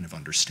that kind of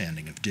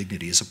understanding of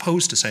dignity, as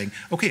opposed to saying,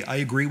 okay, I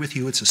agree with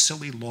you, it's a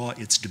silly law,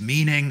 it's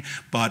demeaning,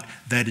 but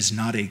that is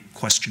not a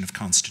question of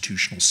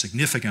constitutional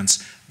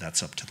significance.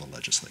 That's up to the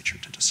legislature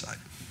to decide.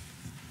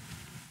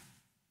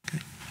 Okay.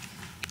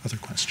 Other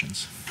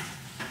questions?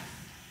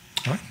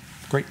 All right,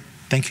 great.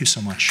 Thank you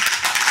so much.